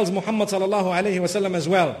he tells Muhammad sallallahu alayhi wa sallam as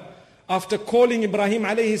well. After calling Ibrahim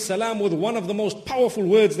alayhi salam with one of the most powerful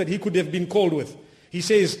words that he could have been called with. He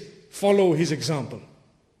says, follow his example.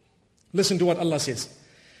 Listen to what Allah says.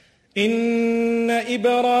 Inna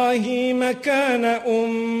Ibrahim kana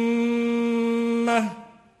ummah.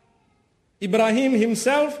 Ibrahim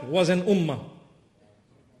himself was an ummah.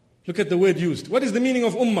 Look at the word used. What is the meaning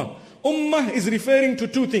of ummah? Ummah is referring to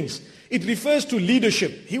two things. It refers to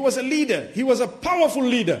leadership. He was a leader. He was a powerful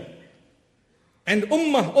leader. And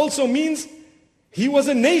ummah also means he was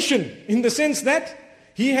a nation in the sense that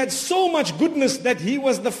he had so much goodness that he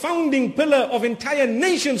was the founding pillar of entire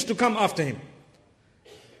nations to come after him.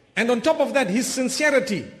 And on top of that, his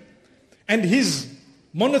sincerity and his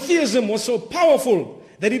monotheism was so powerful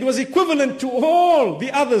that it was equivalent to all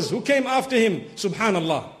the others who came after him,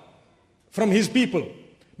 subhanallah, from his people.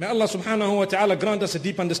 May Allah subhanahu wa ta'ala grant us a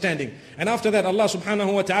deep understanding. And after that, Allah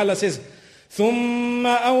subhanahu wa ta'ala says, ثم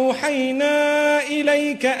أوحينا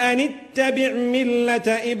إليك أن اتبع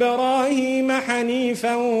ملة إبراهيم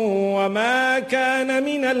حنيفا وما كان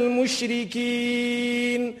من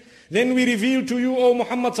المشركين. Then we reveal to you, O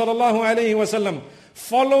Muhammad sallallahu alayhi wa sallam,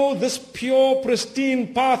 follow this pure,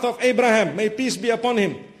 pristine path of Abraham. May peace be upon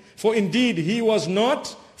him. For indeed he was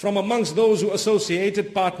not from amongst those who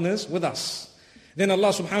associated partners with us. Then Allah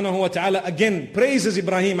subhanahu wa ta'ala again praises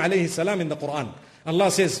Ibrahim alayhi salam in the Quran.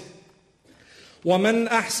 Allah says, وَمَنْ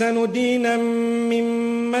أَحْسَنُ دِينًا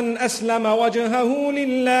مِّمَّنْ أَسْلَمَ وَجْهَهُ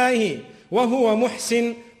لِلَّهِ وَهُوَ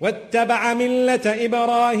مُحْسِنٌ وَاتَّبَعَ مِلَّةَ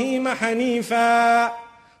إِبْرَاهِيمَ حَنِيفًا.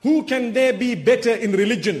 Who can there be better in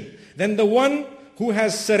religion than the one who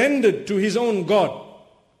has surrendered to his own God?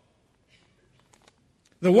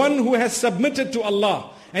 The one who has submitted to Allah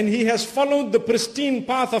and he has followed the pristine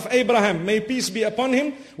path of Abraham, may peace be upon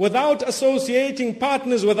him, without associating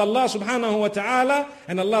partners with Allah subhanahu wa ta'ala.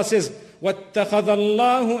 And Allah says, وَاتَّخَذَ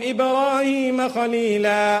اللَّهُ إِبْرَاهِيمَ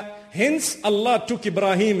خَلِيلًا. Hence Allah took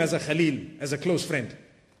Ibrahim as a Khalil, as a close friend,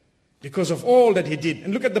 because of all that he did.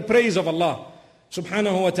 And look at the praise of Allah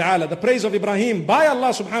subhanahu wa ta'ala. The praise of Ibrahim by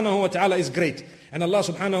Allah subhanahu wa ta'ala is great. And Allah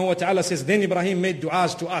subhanahu wa ta'ala says, then Ibrahim made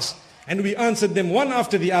du'as to us, and we answered them one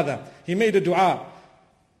after the other. He made a du'a.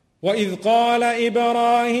 وَإِذْ قَالَ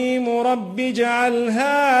إِبْرَاهِيمُ رَبِّ جَعَلْ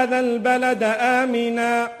هَذَا الْبَلَدَ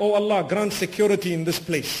آمِنًا. Oh Allah, grant security in this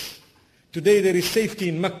place. Today there is safety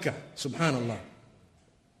in Mecca, subhanallah.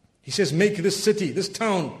 He says, make this city, this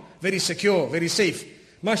town, very secure, very safe.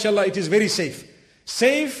 MashaAllah, it is very safe.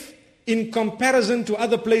 Safe in comparison to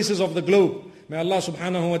other places of the globe. May Allah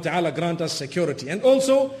subhanahu wa ta'ala grant us security. And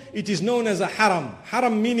also, it is known as a haram.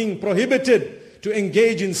 Haram meaning prohibited to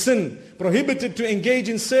engage in sin. Prohibited to engage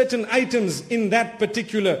in certain items in that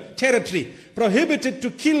particular territory. Prohibited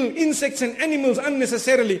to kill insects and animals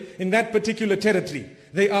unnecessarily in that particular territory.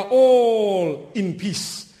 They are all in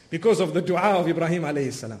peace because of the dua of Ibrahim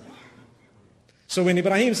alayhi salam. So when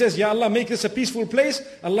Ibrahim says, Ya Allah, make this a peaceful place,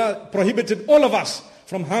 Allah prohibited all of us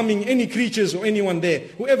from harming any creatures or anyone there.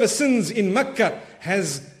 Whoever sins in Mecca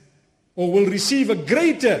has or will receive a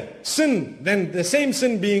greater sin than the same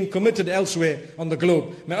sin being committed elsewhere on the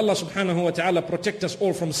globe. May Allah subhanahu wa ta'ala protect us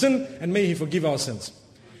all from sin, and may He forgive our sins.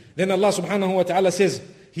 Then Allah subhanahu wa ta'ala says,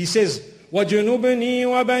 He says, وَجُنُبْنِي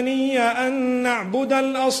وَبَنِيَّ أَن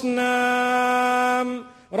نَعْبُدَ الْأَصْنَامِ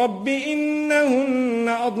رَبِّ إِنَّهُنَّ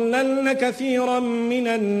أَضْلَلْنَ كَثِيرًا مِنَ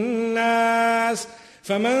النَّاسِ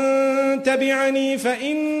فَمَن تَبِعَنِي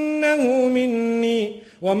فَإِنَّهُ مِنِّي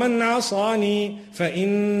وَمَنْ عَصَانِي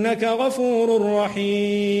فَإِنَّكَ غَفُورٌ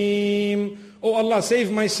رَحِيمٌ. Oh Allah, save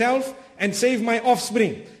myself and save my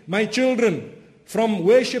offspring, my children, from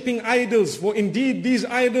worshipping idols, for indeed these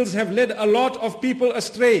idols have led a lot of people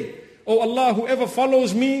astray. Oh Allah, whoever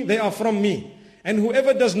follows me, they are from me. And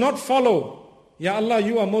whoever does not follow, Ya Allah,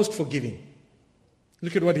 you are most forgiving.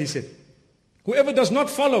 Look at what he said. Whoever does not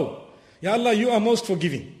follow, Ya Allah, you are most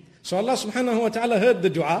forgiving. So Allah subhanahu wa ta'ala heard the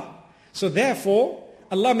dua. So therefore,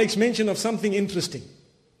 Allah makes mention of something interesting.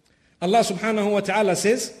 Allah subhanahu wa ta'ala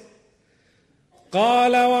says,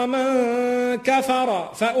 قَالَ وَمَنْ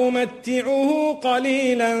كَفَرَ فَأُمَتِّعُهُ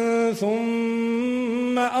قَلِيلًا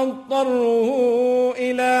ثُمَّ أَضْطَرُّهُ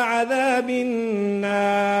إِلَىٰ عَذَابِ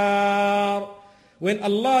النَّارِ. When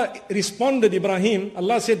Allah responded Ibrahim,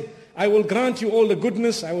 Allah said, I will grant you all the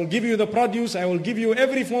goodness, I will give you the produce, I will give you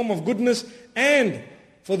every form of goodness, and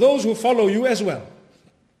for those who follow you as well.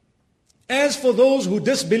 As for those who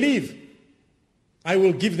disbelieve, I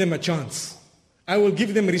will give them a chance. I will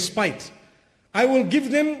give them respite. I will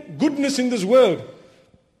give them goodness in this world.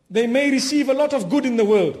 They may receive a lot of good in the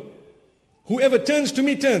world. Whoever turns to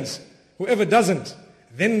me turns. Whoever doesn't,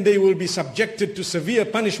 then they will be subjected to severe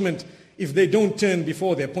punishment if they don't turn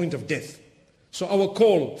before their point of death. So our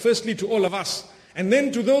call, firstly to all of us, and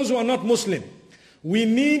then to those who are not Muslim, we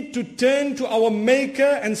need to turn to our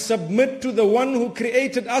Maker and submit to the one who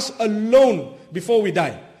created us alone before we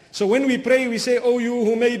die. So when we pray, we say, "Oh, you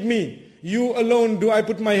who made me, you alone do I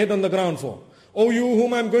put my head on the ground for. Oh, you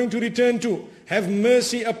whom I'm going to return to, have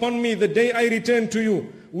mercy upon me the day I return to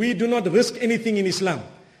you." We do not risk anything in Islam.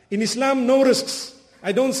 In Islam, no risks.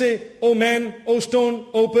 I don't say, "Oh man, oh stone,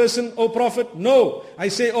 oh person, oh prophet." No, I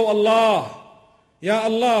say, "Oh Allah, Ya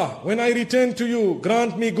Allah, when I return to you,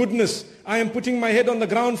 grant me goodness. I am putting my head on the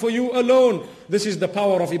ground for you alone." This is the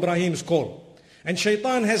power of Ibrahim's call. And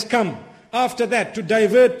shaitan has come after that to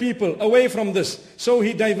divert people away from this. So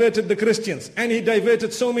he diverted the Christians and he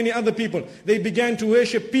diverted so many other people. They began to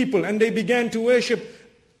worship people and they began to worship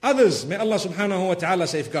others. May Allah subhanahu wa ta'ala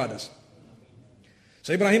safeguard us.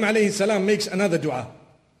 So Ibrahim alayhi salam makes another dua.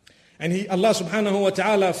 And Allah subhanahu wa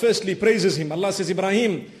ta'ala firstly praises him. Allah says,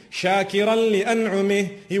 Ibrahim, shakiran li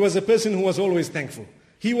an'umih. He was a person who was always thankful.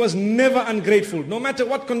 He was never ungrateful. No matter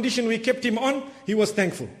what condition we kept him on, he was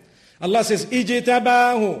thankful. Allah says,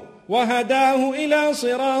 ijtabahu wa hadahu ila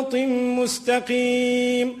siratin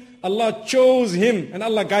mustaqim. Allah chose him and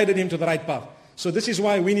Allah guided him to the right path. So this is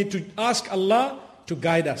why we need to ask Allah to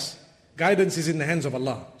guide us. Guidance is in the hands of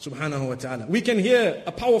Allah subhanahu wa ta'ala. We can hear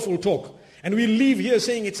a powerful talk and we leave here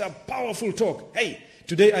saying it's a powerful talk. Hey,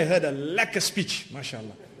 today I heard a lacquer speech,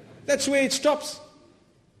 mashallah. That's where it stops.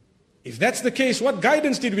 If that's the case, what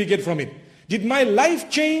guidance did we get from it? Did my life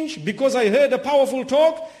change because I heard a powerful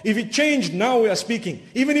talk? If it changed, now we are speaking.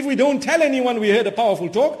 Even if we don't tell anyone we heard a powerful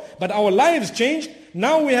talk, but our lives changed,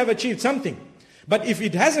 now we have achieved something. But if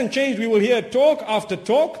it hasn't changed, we will hear talk after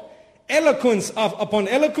talk, eloquence upon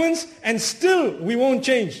eloquence, and still we won't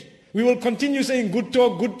change. We will continue saying good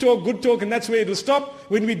talk, good talk, good talk, and that's where it will stop.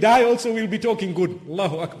 When we die also we'll be talking good.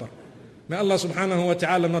 Allahu Akbar. May Allah subhanahu wa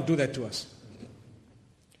ta'ala not do that to us.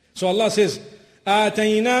 So Allah says,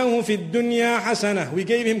 آتَيْنَاهُ فِي الدُّنْيَا حَسَنَةً. We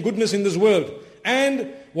gave him goodness in this world.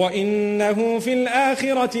 And وَإِنَّهُ فِي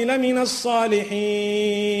الْآخِرَةِ لَمِنَ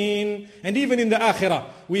الصَّالِحِينَ. And even in the akhirah,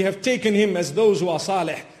 we have taken him as those who are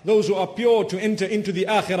salih, those who are pure to enter into the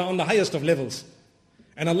akhirah on the highest of levels.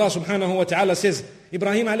 And Allah subhanahu wa ta'ala says,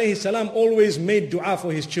 Ibrahim alayhi salam always made dua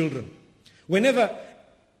for his children. Whenever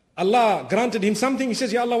Allah granted him something, he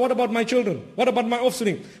says, Ya Allah, what about my children? What about my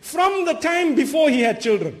offspring? From the time before he had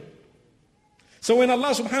children. So when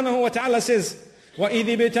Allah subhanahu wa ta'ala says,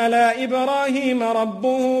 وَإِذِ ابْتَلَى إِبْرَاهِيمَ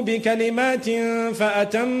رَبُّهُ بِكَلِمَاتٍ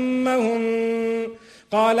فَأَتَمَّهُنَّ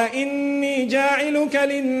قَالَ إِنِّي جَاعِلُكَ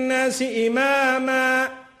لِلنَّاسِ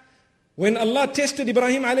إِمَامًا. When Allah tested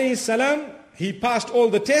Ibrahim alayhi salam, he passed all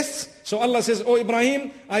the tests. So Allah says, Oh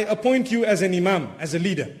Ibrahim, I appoint you as an imam, as a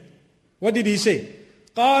leader. What did he say?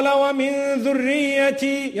 قَالَ وَمِن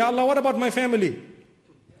ذُرِّيَّتِي. Ya Allah, what about my family?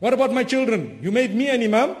 What about my children? You made me an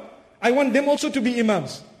imam. I want them also to be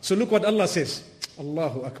imams. So look what Allah says.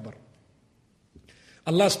 Allahu Akbar.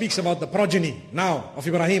 Allah speaks about the progeny now of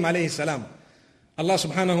Ibrahim alayhi salam. Allah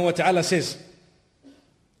subhanahu wa ta'ala says,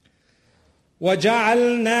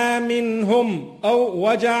 وَجَعَلْنَا مِنْهُمْ أو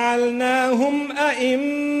وَجَعَلْنَاهُمْ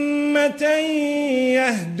أَئِمَّةً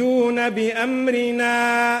يَهْدُونَ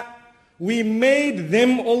بِأَمْرِنَا. We made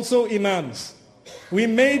them also imams. We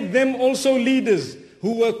made them also leaders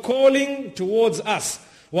who were calling towards us.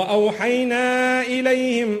 وَأَوْحَيْنَا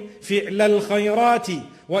إِلَيْهِمْ فِعْلَ الْخَيْرَاتِ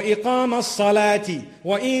وَإِقَامَ الصَّلَاةِ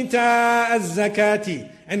وَإِيتَاءَ الزَّكَاةِ.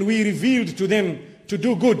 And we revealed to them to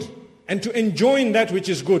do good and to enjoin that which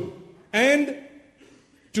is good and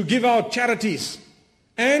to give out charities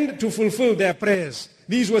and to fulfill their prayers.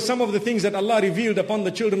 These were some of the things that Allah revealed upon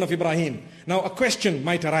the children of Ibrahim. Now a question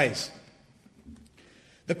might arise.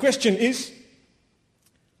 The question is,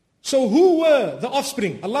 so who were the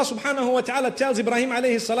offspring? Allah subhanahu wa ta'ala tells Ibrahim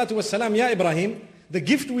alayhi salatu wasalam, Ya Ibrahim, the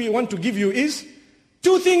gift we want to give you is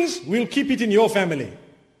two things, we'll keep it in your family.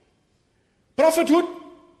 Prophethood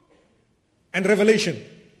and revelation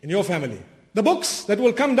in your family. The books that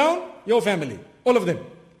will come down, your family. All of them.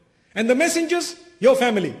 And the messengers, your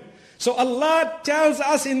family. So Allah tells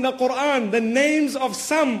us in the Quran the names of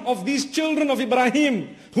some of these children of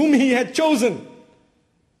Ibrahim whom He had chosen.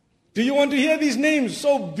 Do you want to hear these names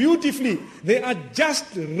so beautifully? They are just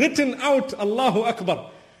written out. Allahu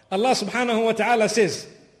Akbar. Allah subhanahu wa ta'ala says,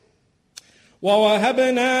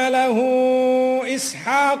 وَوَهَبْنَا لَهُ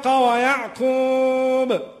إِسْحَاقَ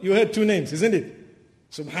وَيَعْقُوبَ. You heard two names, isn't it?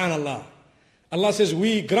 Subhanallah. Allah says,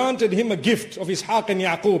 we granted him a gift of Ishaq and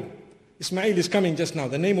Yaqub. Ismail is coming just now.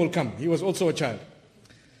 The name will come. He was also a child.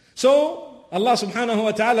 So, Allah subhanahu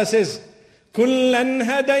wa ta'ala says, كُلًّا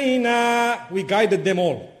هَدَيْنَا. We guided them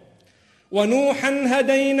all. وَنُوحًا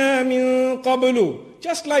هَدَيْنَا مِن قَبْلُ.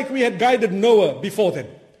 Just like we had guided Noah before them.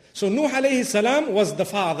 So Nuh alayhi salam was the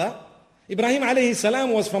father. Ibrahim alayhi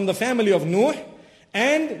salam was from the family of Nuh.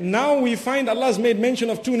 And now we find Allah's made mention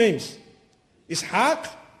of two names. Ishaq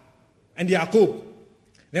and Yaqub.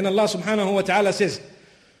 Then Allah subhanahu wa ta'ala says,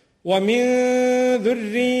 وَمِن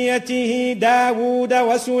ذُرِّيَّتِهِ دَاوُودَ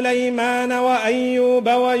وَسُلَيْمَانَ وَأَيُّوبَ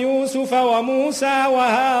وَيُوسُفَ وَمُوسَى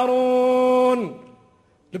وَهَارُونَ.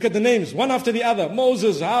 Look at the names, one after the other.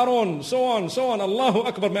 Moses, Harun, so on, so on. Allahu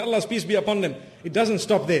Akbar, may Allah's peace be upon them. It doesn't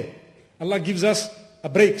stop there. Allah gives us a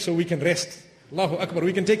break so we can rest. Allahu Akbar,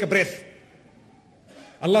 we can take a breath.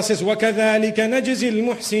 Allah says, وَكَذَلِكَ نَجْزِي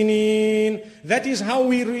الْمُحْسِنِينَ. That is how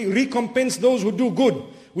we recompense those who do good.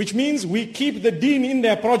 Which means we keep the deen in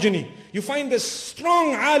their progeny. You find a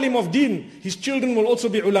strong alim of deen, his children will also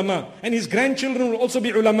be ulama. And his grandchildren will also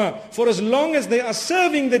be ulama. For as long as they are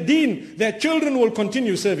serving the deen, their children will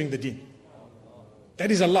continue serving the deen. That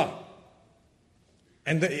is Allah.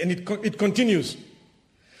 And it continues.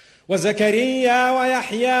 وَزَكَرِيَّا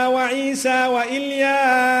وَيَحْيَا وَعِيسَى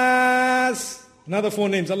وَإِلْيَاسَ. Another four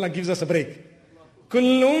names, Allah gives us a break.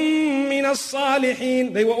 كُلٌّ مِّنَ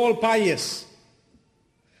الصَّالِحِينَ. They were all pious.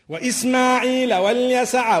 وَإِسْمَاعِيلَ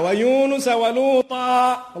وَالْيَسَعَ وَيُونُسَ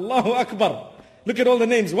وَلُوطًا. Allahu Akbar. Look at all the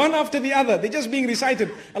names, one after the other. They're just being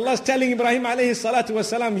recited. Allah is telling Ibrahim alayhi salatu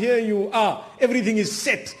wasalam, here you are. Everything is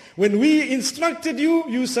set. When we instructed you,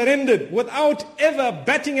 you surrendered without ever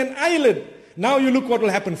batting an eyelid. Now you look what will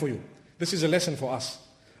happen for you. This is a lesson for us.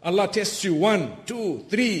 Allah tests you 1, 2,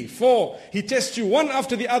 3, 4. He tests you one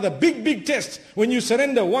after the other. Big, big tests. When you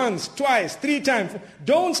surrender once, twice, 3 times.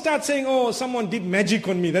 Don't start saying, oh, someone did magic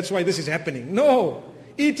on me. That's why this is happening. No.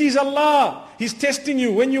 It is Allah. He's testing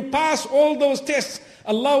you. When you pass all those tests,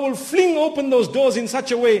 Allah will fling open those doors in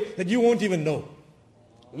such a way that you won't even know.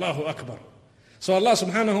 Allahu Akbar. So Allah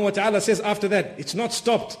subhanahu wa ta'ala says after that, it's not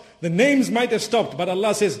stopped. The names might have stopped, but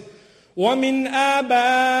Allah says, وَمِنْ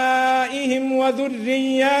آبَائِهِمْ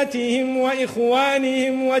وَذُرِّيَّاتِهِمْ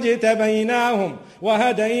وَإِخْوَانِهِمْ وَاجْتَبَيْنَاهُمْ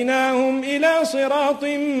وَهَدَيْنَاهُمْ إِلَى صِرَاطٍ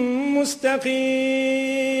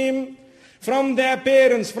مُسْتَقِيمٍ. From their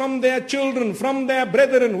parents, from their children, from their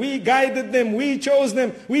brethren, we guided them, we chose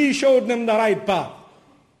them, we showed them the right path.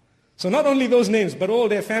 So not only those names, but all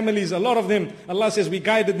their families, a lot of them, Allah says we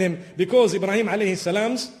guided them because Ibrahim alayhi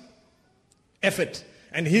salam's effort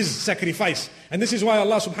and his sacrifice. And this is why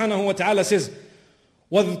Allah subhanahu wa ta'ala says,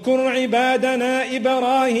 وَاذْكُرْ عِبَادَنَا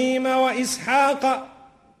إِبْرَاهِيمَ وَإِسْحَاقَ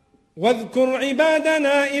واذكر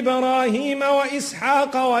عبادنا إبراهيم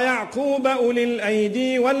وإسحاق ويعقوب أولي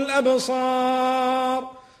الأيدي والأبصار.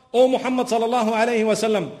 O Muhammad sallallahu alayhi wa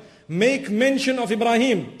sallam, make mention of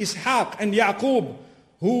Ibrahim, Ishaq and Yaqub,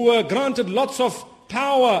 who were granted lots of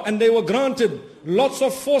power and they were granted lots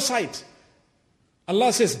of foresight.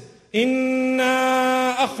 Allah says,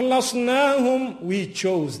 إِنَّا أَخْلَصْنَاهُمْ. We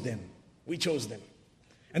chose them. We chose them.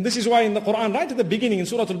 And this is why in the Quran, right at the beginning in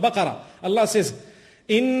Surah Al-Baqarah, Allah says,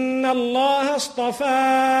 إِنَّ اللَّهَ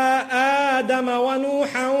اصْطَفَى آدَمَ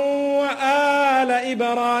وَنُوحًا وَآلَ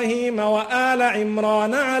إِبْرَاهِيمَ وَآلَ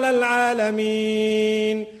عِمْرَانَ عَلَى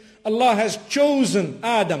الْعَالَمِينَ. Allah has chosen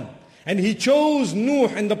Adam, and He chose Nuh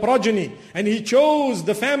and the progeny, and He chose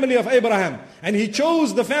the family of Abraham, and He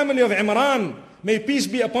chose the family of Imran. May peace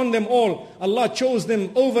be upon them all. Allah chose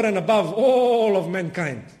them over and above all of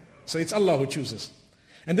mankind. So it's Allah who chooses.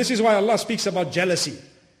 And this is why Allah speaks about jealousy.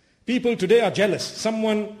 People today are jealous.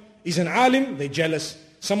 Someone is an alim, they're jealous.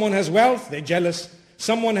 Someone has wealth, they're jealous.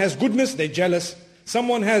 Someone has goodness, they're jealous.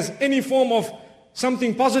 Someone has any form of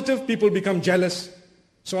something positive, people become jealous.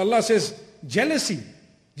 So Allah says, jealousy.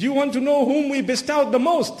 Do you want to know whom we bestowed the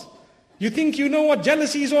most? You think you know what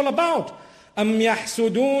jealousy is all about? أَمْ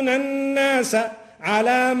يَحْسُدُونَ النَّاسَ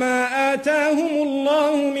عَلَى مَا آتَاهُمُ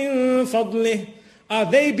اللَّهُ مِنْ فَضْلِهِ. Are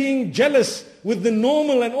they being jealous with the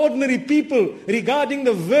normal and ordinary people regarding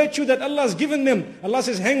the virtue that Allah has given them? Allah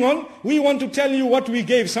says, hang on, we want to tell you what we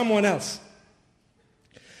gave someone else.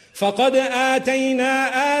 فَقَدْ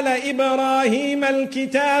آتَيْنَا آلَ إِبْرَاهِيمَ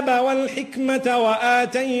الْكِتَابَ وَالْحِكْمَةَ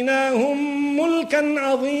وَآتَيْنَاهُمْ مُلْكًا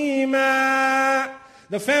عَظِيمًا.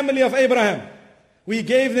 The family of Abraham, we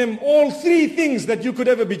gave them all 3 things that you could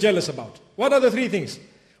ever be jealous about. What are the 3 things?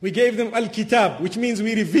 We gave them Al-Kitab, which means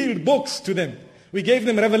we revealed books to them. We gave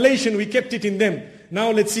them revelation, we kept it in them.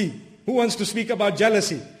 Now let's see, who wants to speak about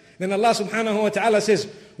jealousy? Then Allah subhanahu wa ta'ala says,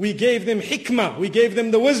 we gave them hikmah, we gave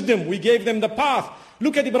them the wisdom, we gave them the path.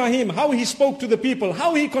 Look at Ibrahim, how he spoke to the people,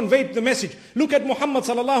 how he conveyed the message. Look at Muhammad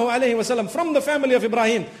sallallahu alayhi wa sallam, from the family of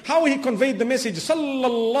Ibrahim, how he conveyed the message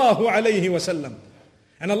sallallahu alayhi wa sallam.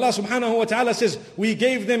 And Allah subhanahu wa ta'ala says, we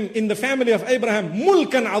gave them in the family of Abraham,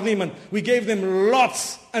 mulkan aziman. We gave them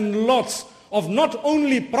lots and lots of not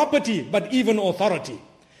only property, but even authority.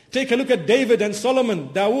 Take a look at David and Solomon,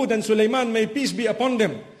 Dawood and Sulaiman, may peace be upon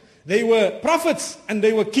them. They were prophets and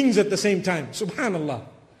they were kings at the same time. Subhanallah.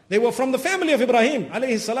 They were from the family of Ibrahim,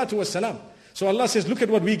 alayhi salatu wassalam. So Allah says, look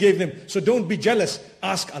at what we gave them. So don't be jealous.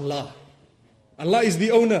 Ask Allah. Allah is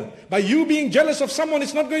the owner. By you being jealous of someone,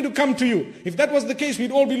 it's not going to come to you. If that was the case,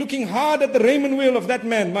 we'd all be looking hard at the raiment wheel of that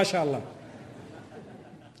man, mashallah.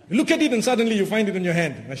 Look at it and suddenly you find it in your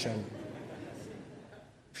hand, mashallah.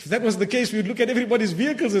 If that was the case, we'd look at everybody's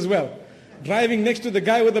vehicles as well. Driving next to the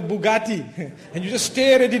guy with a Bugatti, and you just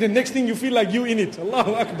stare at it and next thing you feel like you in it.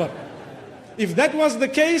 Allahu Akbar. If that was the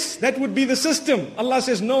case, that would be the system. Allah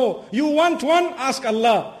says, no, you want one, ask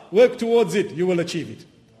Allah. Work towards it, you will achieve it.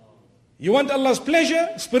 You want Allah's pleasure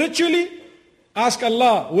spiritually, ask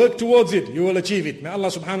Allah, work towards it, you will achieve it. May Allah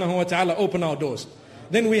subhanahu wa ta'ala open our doors.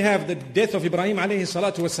 Then we have the death of Ibrahim alayhi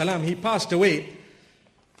salatu wasalam. He passed away.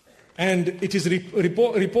 And it is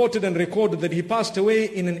reported and recorded that he passed away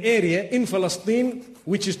in an area in Palestine,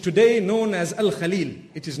 which is today known as Al-Khalil.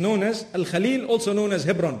 It is known as Al-Khalil, also known as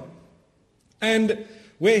Hebron. And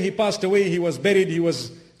where he passed away, he was buried, he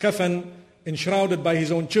was kafan, enshrouded by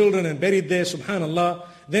his own children and buried there, subhanallah.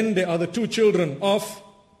 Then there are the two children of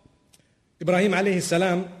Ibrahim alayhi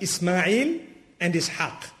salam, Ismail and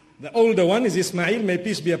Ishaq. The older one is Ismail, may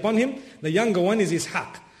peace be upon him. The younger one is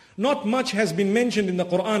Ishaq. Not much has been mentioned in the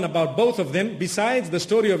Quran about both of them besides the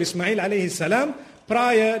story of Ismail alayhi salam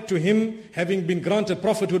prior to him having been granted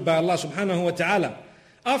prophethood by Allah subhanahu wa ta'ala.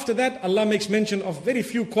 After that, Allah makes mention of very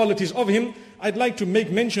few qualities of him. I'd like to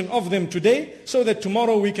make mention of them today so that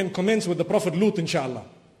tomorrow we can commence with the Prophet Lut, inshallah.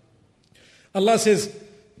 Allah says,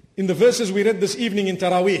 in the verses we read this evening in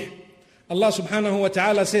Taraweeh, Allah subhanahu wa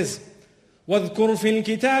ta'ala says, وَاذْكُرْ فِي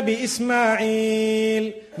الْكِتَابِ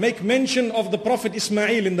إِسْمَاعِيلِ. Make mention of the Prophet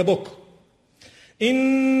Ismail in the book.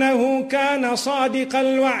 إِنَّهُ كَانَ صَادِقَ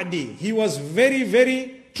الْوَعْدِ. He was very,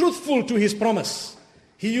 very truthful to his promise.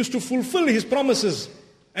 He used to fulfill his promises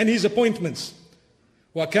and his appointments.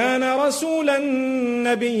 وَكَانَ رَسُولًا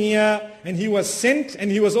نَبِيًّا. And he was sent and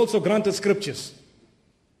he was also granted scriptures.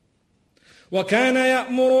 وَكَانَ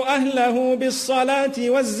يَأْمُرُ أَهْلَهُ بِالصَّلَاةِ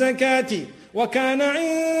وَالزَّكَاةِ وَكَانَ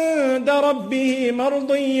عِنْدَ رَبِّهِ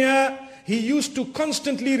مَرْضِيًّا. He used to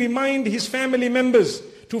constantly remind his family members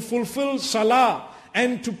to fulfill salah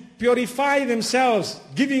and to purify themselves,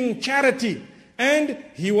 giving charity. And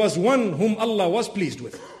he was one whom Allah was pleased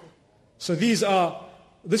with. So this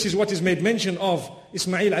is what is made mention of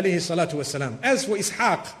Ismail alayhi salatu wasalam. As for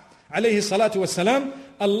Ishaq alayhi salatu wasalam,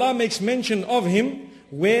 Allah makes mention of him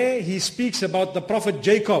where he speaks about the Prophet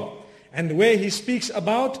Jacob and where he speaks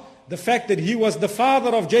about the fact that he was the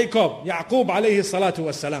father of Jacob, Yaqub alayhi salatu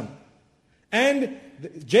wasalam. And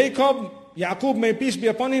Yaqub, may peace be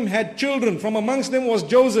upon him, had children. From amongst them was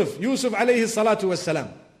Joseph, Yusuf alayhi salatu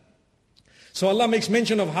wasalam. So Allah makes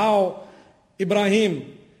mention of how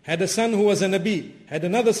Ibrahim had a son who was a Nabi, had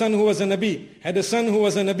another son who was a Nabi, had a son who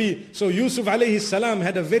was a Nabi. So Yusuf alayhi salam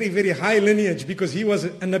had a very, very high lineage because he was a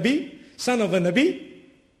Nabi, son of a Nabi,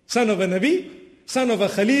 son of a Nabi, son of a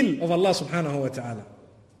Khalil of Allah subhanahu wa ta'ala.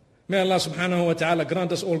 May Allah subhanahu wa ta'ala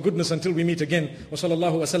grant us all goodness until we meet again. Wa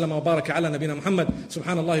sallallahu wa sallam wa baraka ala nabina Muhammad.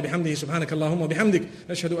 Subhanallah bihamdihi, subhanakallahumma bihamdik.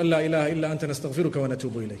 Nashhadu an la ilaha illa anta nastaghfiruka wa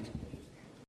natubu ilayk.